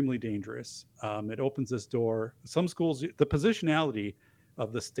extremely dangerous. It opens this door. Some schools, the positionality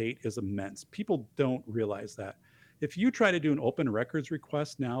of the state is immense. People don't realize that. If you try to do an open records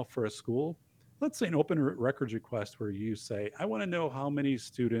request now for a school, let's say an open records request where you say, I want to know how many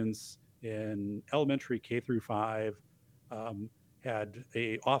students in elementary K through 5 had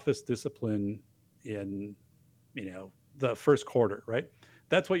a office discipline in, the first quarter, right?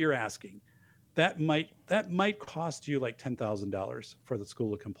 That's what you're asking. That might cost you like $10,000 for the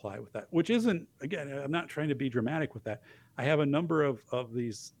school to comply with that, which isn't, again, I'm not trying to be dramatic with that. I have a number of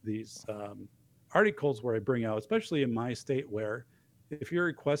these articles where I bring out, especially in my state, where if you're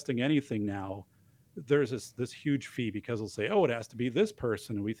requesting anything now, there's this huge fee because they'll say, oh, it has to be this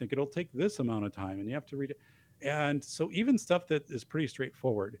person, and we think it'll take this amount of time, and you have to read it. And so even stuff that is pretty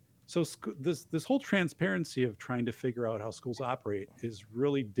straightforward. So this whole transparency of trying to figure out how schools operate is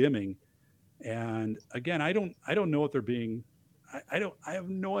really dimming. And again, I don't know what they're being. I have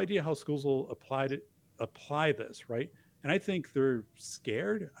no idea how schools will apply this, right? And I think they're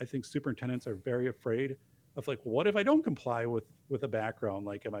scared. I think superintendents are very afraid of, like, what if I don't comply with a background?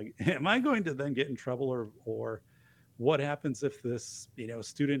 Like, am I going to then get in trouble, or what happens if this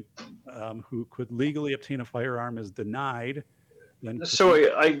student who could legally obtain a firearm is denied? So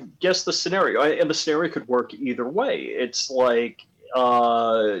I guess the scenario could work either way. It's like,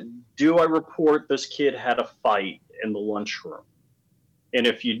 do I report this kid had a fight in the lunchroom? And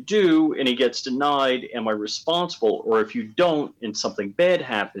if you do, and he gets denied, am I responsible? Or if you don't, and something bad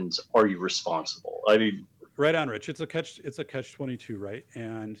happens, are you responsible? I mean, right on, Rich. It's a catch 22, right?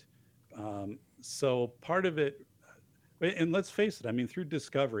 And so part of it, and let's face it, I mean, through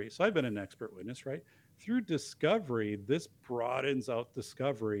discovery. So I've been an expert witness, right? Through discovery, this broadens out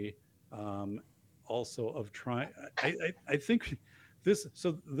discovery, also of trying. I think this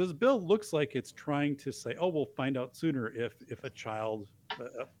bill looks like it's trying to say, oh, we'll find out sooner if a child,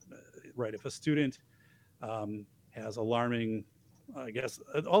 right, if a student has alarming, I guess,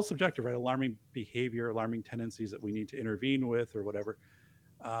 all subjective, right, alarming behavior, alarming tendencies that we need to intervene with or whatever.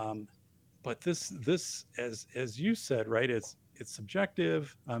 But this, as you said, right, it's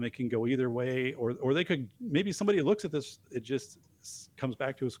subjective. It can go either way, or they could, maybe somebody looks at this, it just comes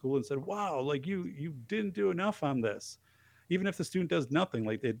back to a school and said, wow, like you didn't do enough on this. Even if the student does nothing,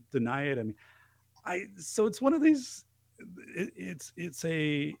 like they deny it. I mean, so it's one of these, it's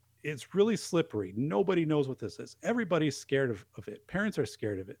really slippery. Nobody knows what this is. Everybody's scared of it. Parents are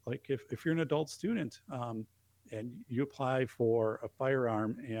scared of it. Like if you're an adult student, and you apply for a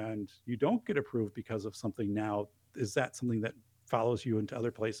firearm and you don't get approved because of something now, is that something that follows you into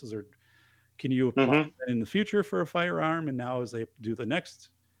other places, or can you apply in the future for a firearm? And now as they do the next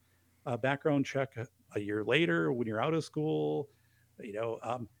background check a year later when you're out of school,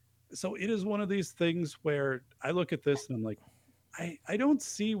 so it is one of these things where I look at this and I'm like, I don't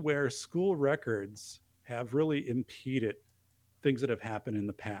see where school records have really impeded things that have happened in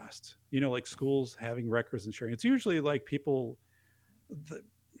the past, like schools having records and sharing. It's usually like people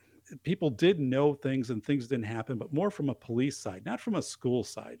did know things and things didn't happen, but more from a police side, not from a school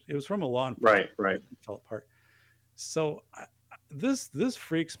side. It was from a law enforcement. Right. It fell apart. So this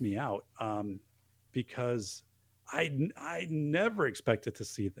freaks me out, because I never expected to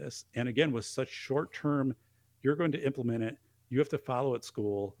see this. And again, with such short term, you're going to implement it. You have to follow at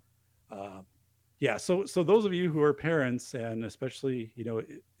school. So those of you who are parents, and especially,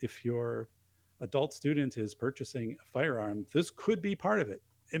 if you're adult student is purchasing a firearm, this could be part of it.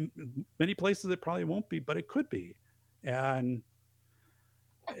 In many places, it probably won't be, but it could be. And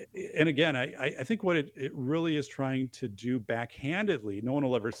again, I think what it really is trying to do backhandedly, no one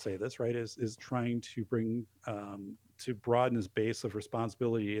will ever say this, right, is trying to bring to broaden his base of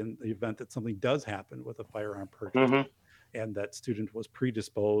responsibility in the event that something does happen with a firearm purchase, and that student was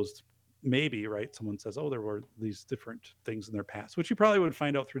predisposed. Maybe, right? Someone says, "Oh, there were these different things in their past," which you probably would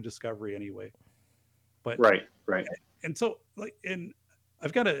find out through discovery anyway. But right. And so, like, and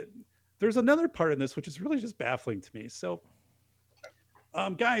I've got a. There's another part in this which is really just baffling to me. So,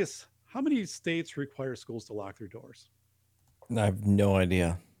 guys, how many states require schools to lock their doors? I have no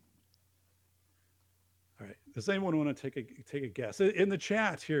idea. All right. Does anyone want to take a guess in the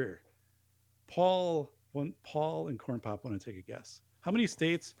chat here? Paul and Corn Pop want to take a guess. How many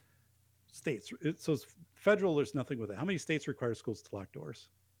states? So it's federal. There's nothing with it. How many states require schools to lock doors?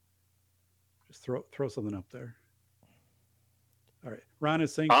 Just throw something up there. All right. Ron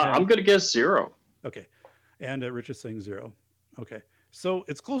is saying I'm going to guess 0. Okay. And Rich is saying 0. Okay. So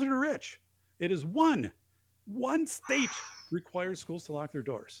it's closer to Rich. It is 1. One state requires schools to lock their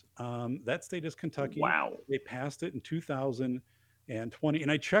doors. That state is Kentucky. Wow. They passed it in 2020.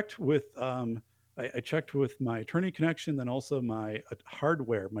 And I checked with I checked with my attorney connection, then also my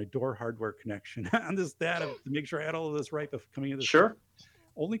door hardware connection on this data to make sure I had all of this right before coming into this. Sure.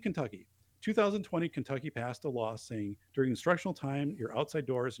 Only Kentucky. 2020, Kentucky passed a law saying during instructional time, your outside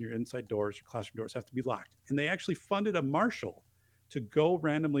doors and your inside doors, your classroom doors have to be locked. And they actually funded a marshal to go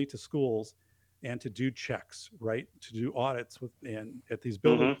randomly to schools and to do checks, right? To do audits at these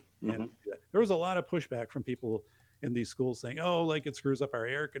buildings. And there was a lot of pushback from people in these schools saying, oh, like it screws up our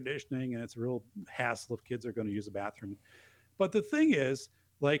air conditioning and it's a real hassle if kids are going to use a bathroom. But the thing is,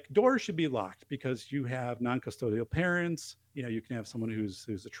 like, doors should be locked because you have non-custodial parents. You know, you can have someone who's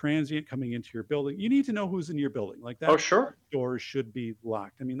a transient coming into your building. You need to know who's in your building. Like that. Oh, sure. Doors should be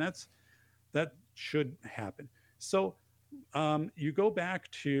locked. I mean, that should happen. So you go back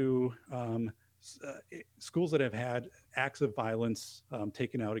to schools that have had acts of violence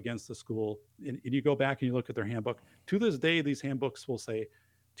taken out against the school, and you go back and you look at their handbook. To this day, these handbooks will say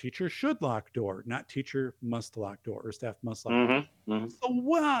teacher should lock door, not teacher must lock door, or staff must lock door. So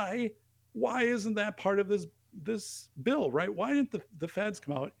why isn't that part of this bill, right? Why didn't the feds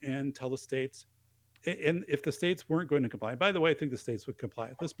come out and tell the states? And if the states weren't going to comply, by the way, I think the states would comply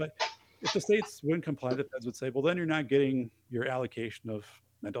with this, but if the states wouldn't comply, the feds would say, well, then you're not getting your allocation of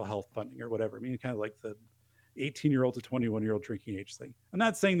mental health funding or whatever. I mean, kind of like the 18-year-old to 21-year-old drinking age thing. I'm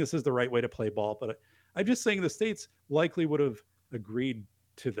not saying this is the right way to play ball, but I'm just saying the states likely would have agreed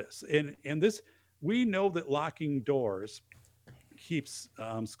to this. And this, we know that locking doors keeps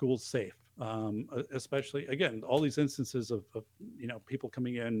schools safe, especially, again, all these instances of people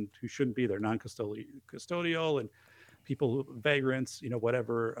coming in who shouldn't be there, non-custodial and people, vagrants,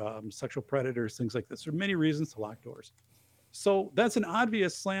 whatever, sexual predators, things like this. There are many reasons to lock doors. So that's an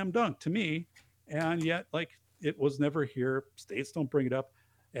obvious slam dunk to me. And yet, like, it was never here. States don't bring it up.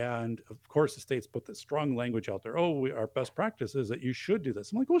 And of course, the states put the strong language out there. Oh, our best practice is that you should do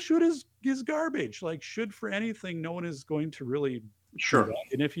this. I'm like, well, should is garbage. Like, should for anything, no one is going to really. Sure.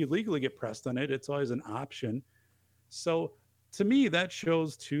 And if you legally get pressed on it, it's always an option. So to me, that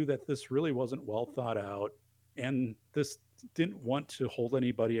shows too that this really wasn't well thought out. And this didn't want to hold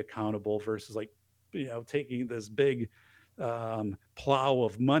anybody accountable versus taking this big plow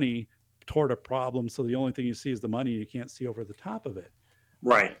of money toward a problem. So the only thing you see is the money. You can't see over the top of it.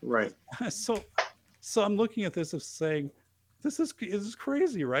 Right. So I'm looking at this as saying, this is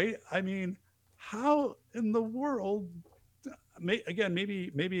crazy, right? I mean, how in the world?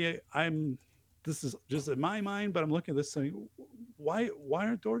 Maybe this is just in my mind, but I'm looking at this saying, why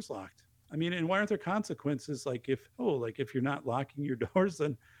aren't doors locked? I mean, and why aren't there consequences? Like if you're not locking your doors,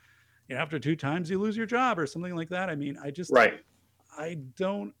 then after 2 times you lose your job or something like that. I mean, I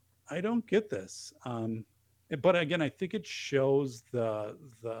don't get this. But again, I think it shows the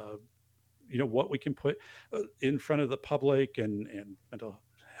what we can put in front of the public, and mental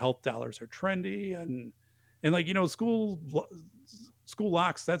health dollars are trendy, and school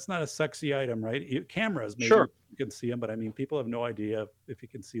locks, that's not a sexy item, right? Cameras, maybe sure. You can see them, but I mean, people have no idea if you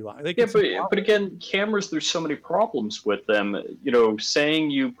can see locks. But again, cameras, there's so many problems with them.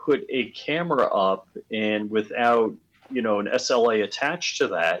 Saying you put a camera up and without, an SLA attached to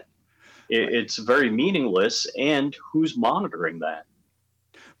that, it's very meaningless. And who's monitoring that?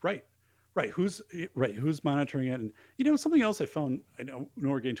 Right. Who's monitoring it? And something else I found, I know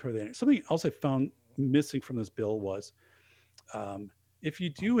we're getting toward the end. Something else I found missing from this bill was, if you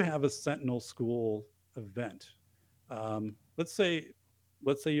do have a Sentinel school event, let's say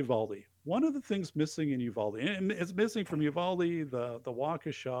Uvalde, one of the things missing in Uvalde, and it's missing from Uvalde, the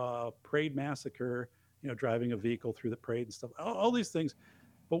Waukesha parade massacre, driving a vehicle through the parade and stuff, all these things.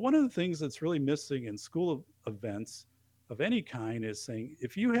 But one of the things that's really missing in school events of any kind is saying,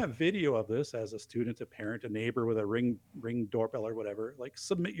 if you have video of this as a student, a parent, a neighbor with a ring doorbell or whatever, like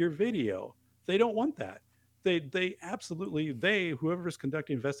submit your video. They don't want that. They absolutely, whoever's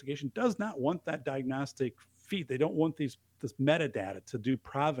conducting investigation does not want that diagnostic feed. They don't want this metadata to do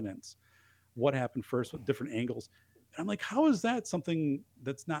provenance, what happened first with different angles. And I'm like, how is that something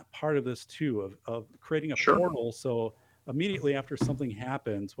that's not part of this too, of creating a Sure. portal? So immediately after something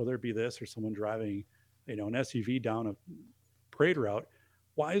happens, whether it be this or someone driving, an SUV down a parade route,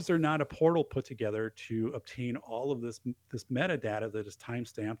 why is there not a portal put together to obtain all of this metadata that is time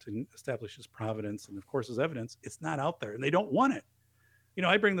stamped and establishes provenance and of course is evidence? It's not out there, and they don't want it.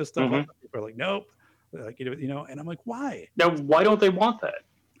 I bring this stuff up, people are like, nope, like, and I'm like, why? Now, why don't they want that?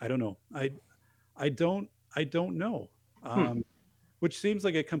 I don't know. I don't know. Which seems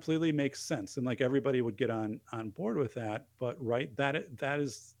like it completely makes sense, and like everybody would get on board with that. But right, that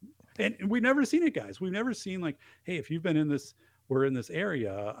is, and we've never seen it, guys. We've never seen like, hey, if you've been in this, we're in this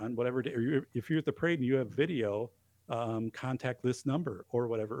area on whatever day, or if you're at the parade and you have video, contact this number or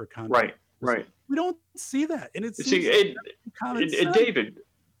whatever, or contact. Right. We don't see that, and it's David,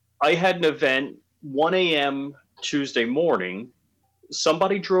 I had an event 1 a.m. Tuesday morning.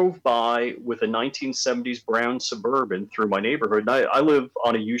 Somebody drove by with a 1970s brown Suburban through my neighborhood. And I live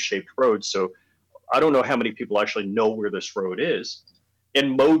on a U-shaped road, so I don't know how many people actually know where this road is,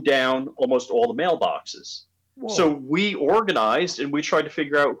 and mowed down almost all the mailboxes. Whoa. So we organized and we tried to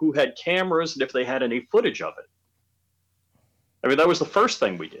figure out who had cameras and if they had any footage of it. I mean, that was the first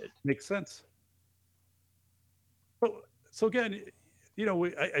thing we did. Makes sense. So again,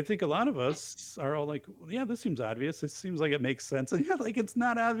 I think a lot of us are all like, yeah, this seems obvious. It seems like it makes sense. And like, it's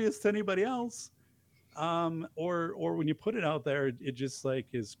not obvious to anybody else. Or when you put it out there, it just like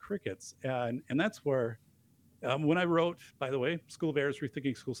is crickets. And that's where, when I wrote, by the way, School of Errors,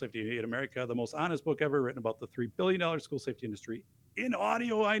 Rethinking School Safety in America, the most honest book ever written about the $3 billion school safety industry. In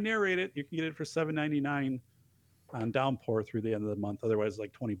audio, I narrate it. You can get it for $7.99 on Downpour through the end of the month. Otherwise,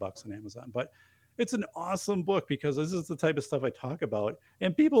 like $20 on Amazon. But it's an awesome book because this is the type of stuff I talk about,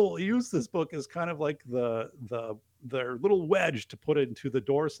 and people use this book as kind of like their little wedge to put into the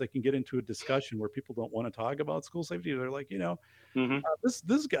door so they can get into a discussion where people don't want to talk about school safety. They're like,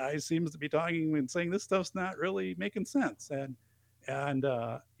 this guy seems to be talking and saying this stuff's not really making sense, and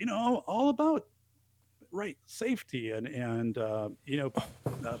all about safety and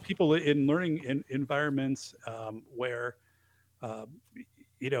people in learning environments where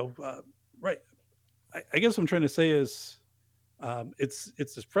I guess what I'm trying to say is it's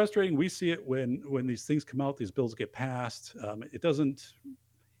just frustrating. We see it when these things come out, these bills get passed. It doesn't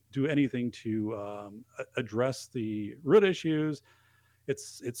do anything to address the root issues.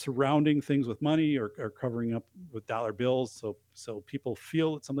 It's surrounding things with money or covering up with dollar bills, so people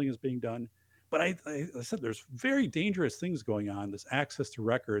feel that something is being done. But I said there's very dangerous things going on. This access to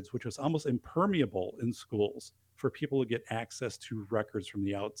records, which was almost impermeable in schools for people to get access to records from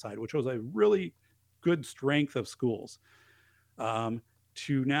the outside, which was a really good strength of schools,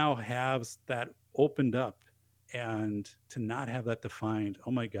 to now have that opened up and to not have that defined.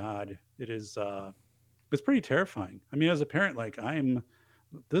 Oh my God, it's pretty terrifying. I mean, as a parent, like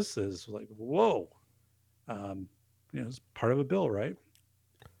this is like, whoa, it's part of a bill, right?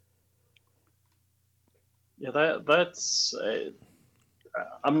 Yeah, that's.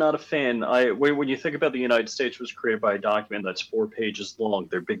 I'm not a fan. When you think about the United States, was created by a document that's 4 pages long.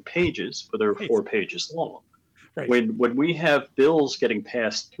 They're big pages, but they're 4 pages long. Right. When we have bills getting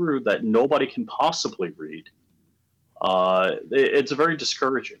passed through that nobody can possibly read, it's very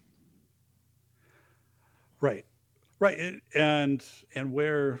discouraging. Right. And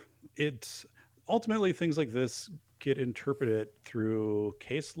where it's ultimately things like this get interpreted through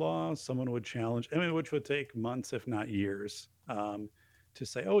case law, someone would challenge, which would take months, if not years, to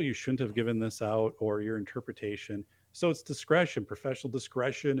say, oh, you shouldn't have given this out, or your interpretation. So it's discretion. Professional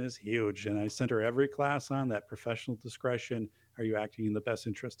discretion is huge. And I center every class on that professional discretion. Are you acting in the best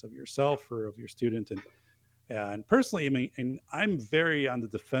interest of yourself or of your student? And personally, and I'm very on the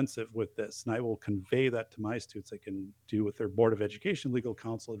defensive with this, and I will convey that to my students. I can do what their Board of Education legal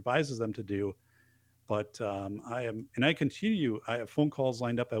counsel advises them to do. But I have phone calls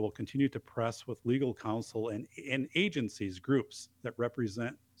lined up. I will continue to press with legal counsel and agencies, groups that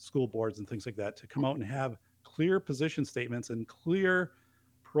represent school boards and things like that, to come out and have clear position statements and clear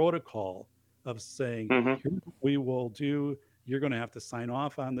protocol of saying, Here we will do you're going to have to sign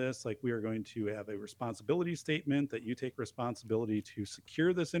off on this. Like, we are going to have a responsibility statement that you take responsibility to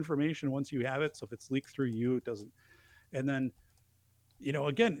secure this information once you have it. So if it's leaked through you, it doesn't. And then,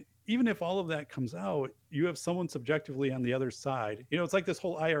 again, even if all of that comes out, you have someone subjectively on the other side. It's like this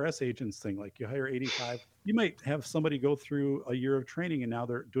whole IRS agents thing. Like, you hire 85, you might have somebody go through a year of training, and now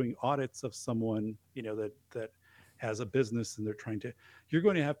they're doing audits of someone, that has a business, and you're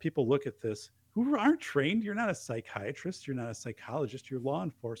going to have people look at this who aren't trained. You're not a psychiatrist. You're not a psychologist. You're law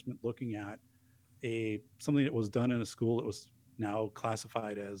enforcement looking at something that was done in a school that was now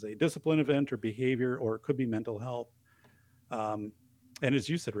classified as a discipline event or behavior, or it could be mental health. And as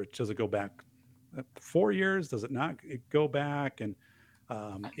you said, Rich, does it go back 4 years? Does it not go back? And,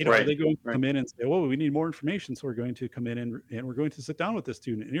 Right. they go come in and say, well, we need more information. So we're going to come in and we're going to sit down with the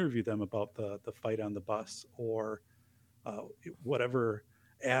student and interview them about the fight on the bus or whatever.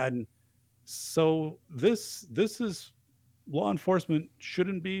 And so this is, law enforcement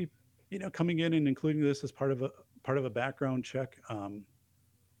shouldn't be, coming in and including this as part of a background check. And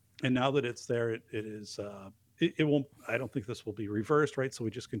now that it's there, it is, it won't, I don't think this will be reversed, right? So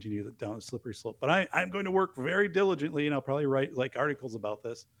we just continue down the slippery slope. But I'm going to work very diligently, and I'll probably write like articles about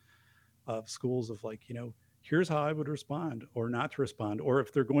this of schools of like, here's how I would respond or not to respond. Or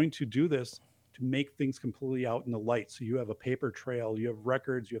if they're going to do this, to make things completely out in the light. So you have a paper trail, you have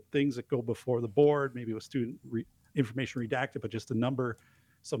records, you have things that go before the board, maybe with student information redacted, but just a number.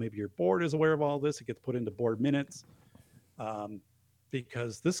 So maybe your board is aware of all this. It gets put into board minutes,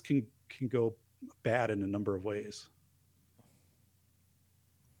 because this can go bad in a number of ways.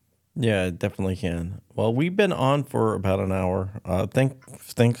 Yeah, it definitely can. Well, we've been on for about an hour.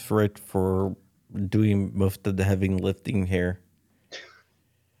 Thanks, Rich, for doing most of the heavy lifting here.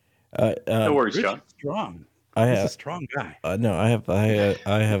 No worries, Rich John. is strong. I He's a have strong guy. no, I have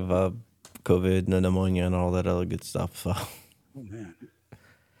COVID and pneumonia and all that other good stuff. So Oh man.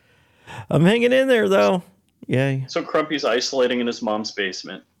 I'm hanging in there though. Yay! So Crumpy's isolating in his mom's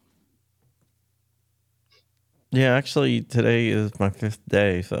basement. Yeah, actually, today is my 5th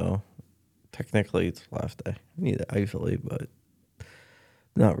day, so technically it's the last day. I need to isolate, but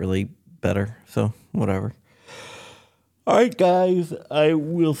not really better. So whatever. All right, guys. I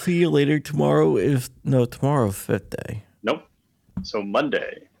will see you later. Tomorrow's 5th day. Nope. So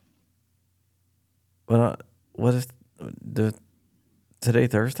Monday. What is today?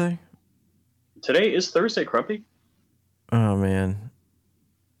 Thursday? Today is Thursday, Crumpy. Oh man.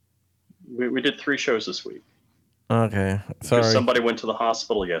 We did 3 shows this week. Okay, sorry. Because somebody went to the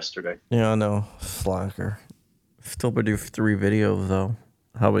hospital yesterday. Yeah, I know. Slacker. Still produce 3 videos though.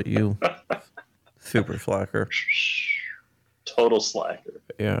 How about you? Super slacker. Total slacker.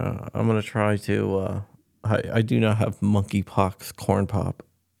 Yeah, I'm gonna try to. I do not have monkeypox corn pop.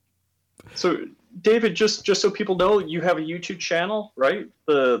 So David, just so people know, you have a YouTube channel, right?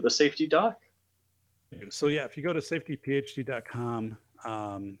 The Safety Doc. So yeah, if you go to safetyphd.com,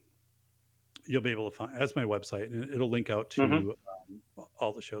 you'll be able to find, that's my website, and it'll link out to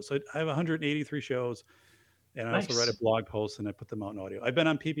all the shows. So I have 183 shows, and I also Nice. write a blog post, and I put them out in audio. I've been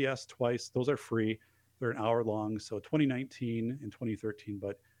on PBS twice. Those are free. They're an hour long. So 2019 and 2013.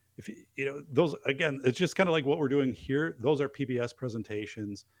 But if those, again, it's just kind of like what we're doing here. Those are PBS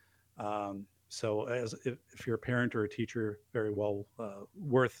presentations. So if you're a parent or a teacher, very well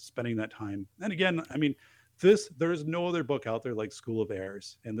worth spending that time. And again, I mean, there is no other book out there like School of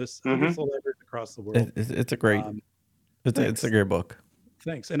Errors, and this is across the world. It's a great. It's a great book.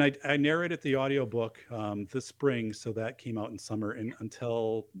 Thanks. And I narrated the audiobook this spring, so that came out in summer, and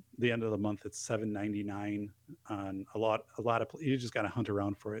until the end of the month it's $7.99 on a lot of you just got to hunt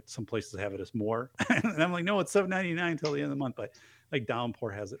around for it. Some places have it as more. And I'm like, no, it's $7.99 until the end of the month. But like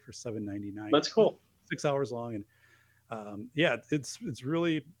Downpour has it for $7.99. That's cool. 6 hours long. And yeah, it's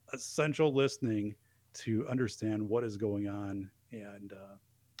really essential listening to understand what is going on. And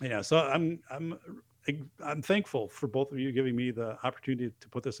yeah, so I'm thankful for both of you giving me the opportunity to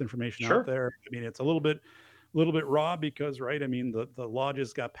put this information out there. I mean, it's a little bit raw because, right? I mean, the law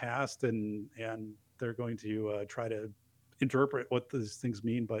just got passed, and they're going to try to interpret what these things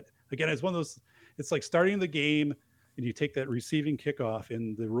mean. But again, it's one of those. It's like starting the game, and you take that receiving kickoff,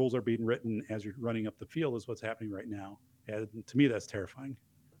 and the rules are being written as you're running up the field. Is what's happening right now, and to me, that's terrifying.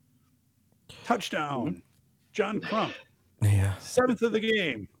 Touchdown, John Crump. Yeah, 7th of the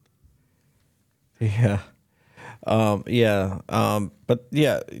game. Yeah. But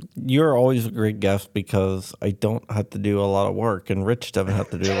yeah, you're always a great guest because I don't have to do a lot of work, and Rich doesn't have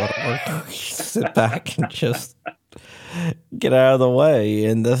to do a lot of work. Sit back and just get out of the way.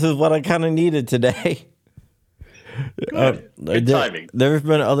 And this is what I kind of needed today. Good timing. There's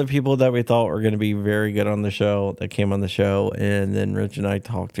been other people that we thought were going to be very good on the show that came on the show, and then Rich and I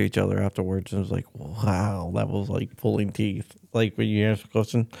talked to each other afterwards, and it was like, wow, that was like pulling teeth. Like when you answer the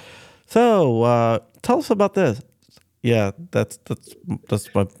question. So tell us about this. Yeah, that's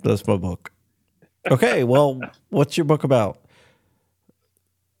my book. Okay, well, what's your book about?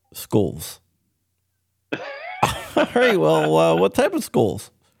 Schools. All right, well, what type of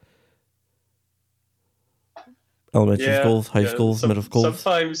schools? Elementary schools, high schools, middle schools.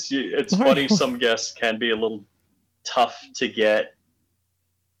 Sometimes it's funny. Some guests can be a little tough to get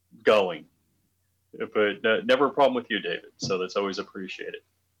going, but never a problem with you, David. So that's always appreciated.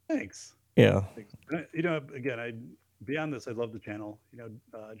 Thanks. Yeah. Thanks. Again, beyond this, I love the channel.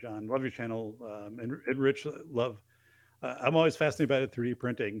 John, love your channel, and Rich, love. I'm always fascinated by the 3D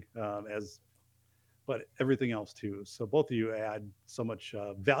printing, but everything else too. So both of you add so much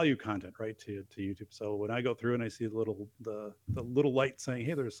value content, right, to YouTube. So when I go through and I see the little light saying,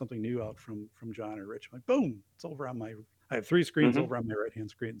 "Hey, there's something new out from John or Rich," I'm like, boom, it's over on my. I have 3 screens over on my right hand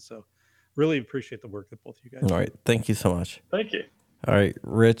screen. So really appreciate the work that both of you guys do. All right, thank you so much. Thank you. All right,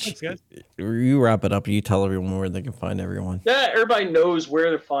 Rich, Thanks, guys. You wrap it up. You tell everyone where they can find everyone. Yeah, everybody knows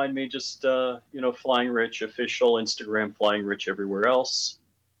where to find me. Just Flying Rich official, Instagram, Flying Rich everywhere else.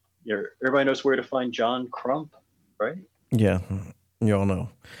 Everybody knows where to find John Crump, right? Yeah, you all know.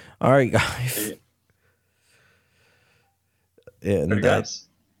 All right, guys. And guys.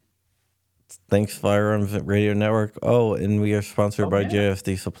 Thanks, Firearms Radio Network. Oh, and we are sponsored by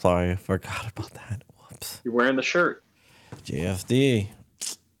JFD Supply. I forgot about that. Whoops. You're wearing the shirt. JFD.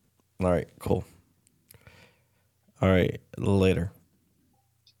 All right, cool. All right, later.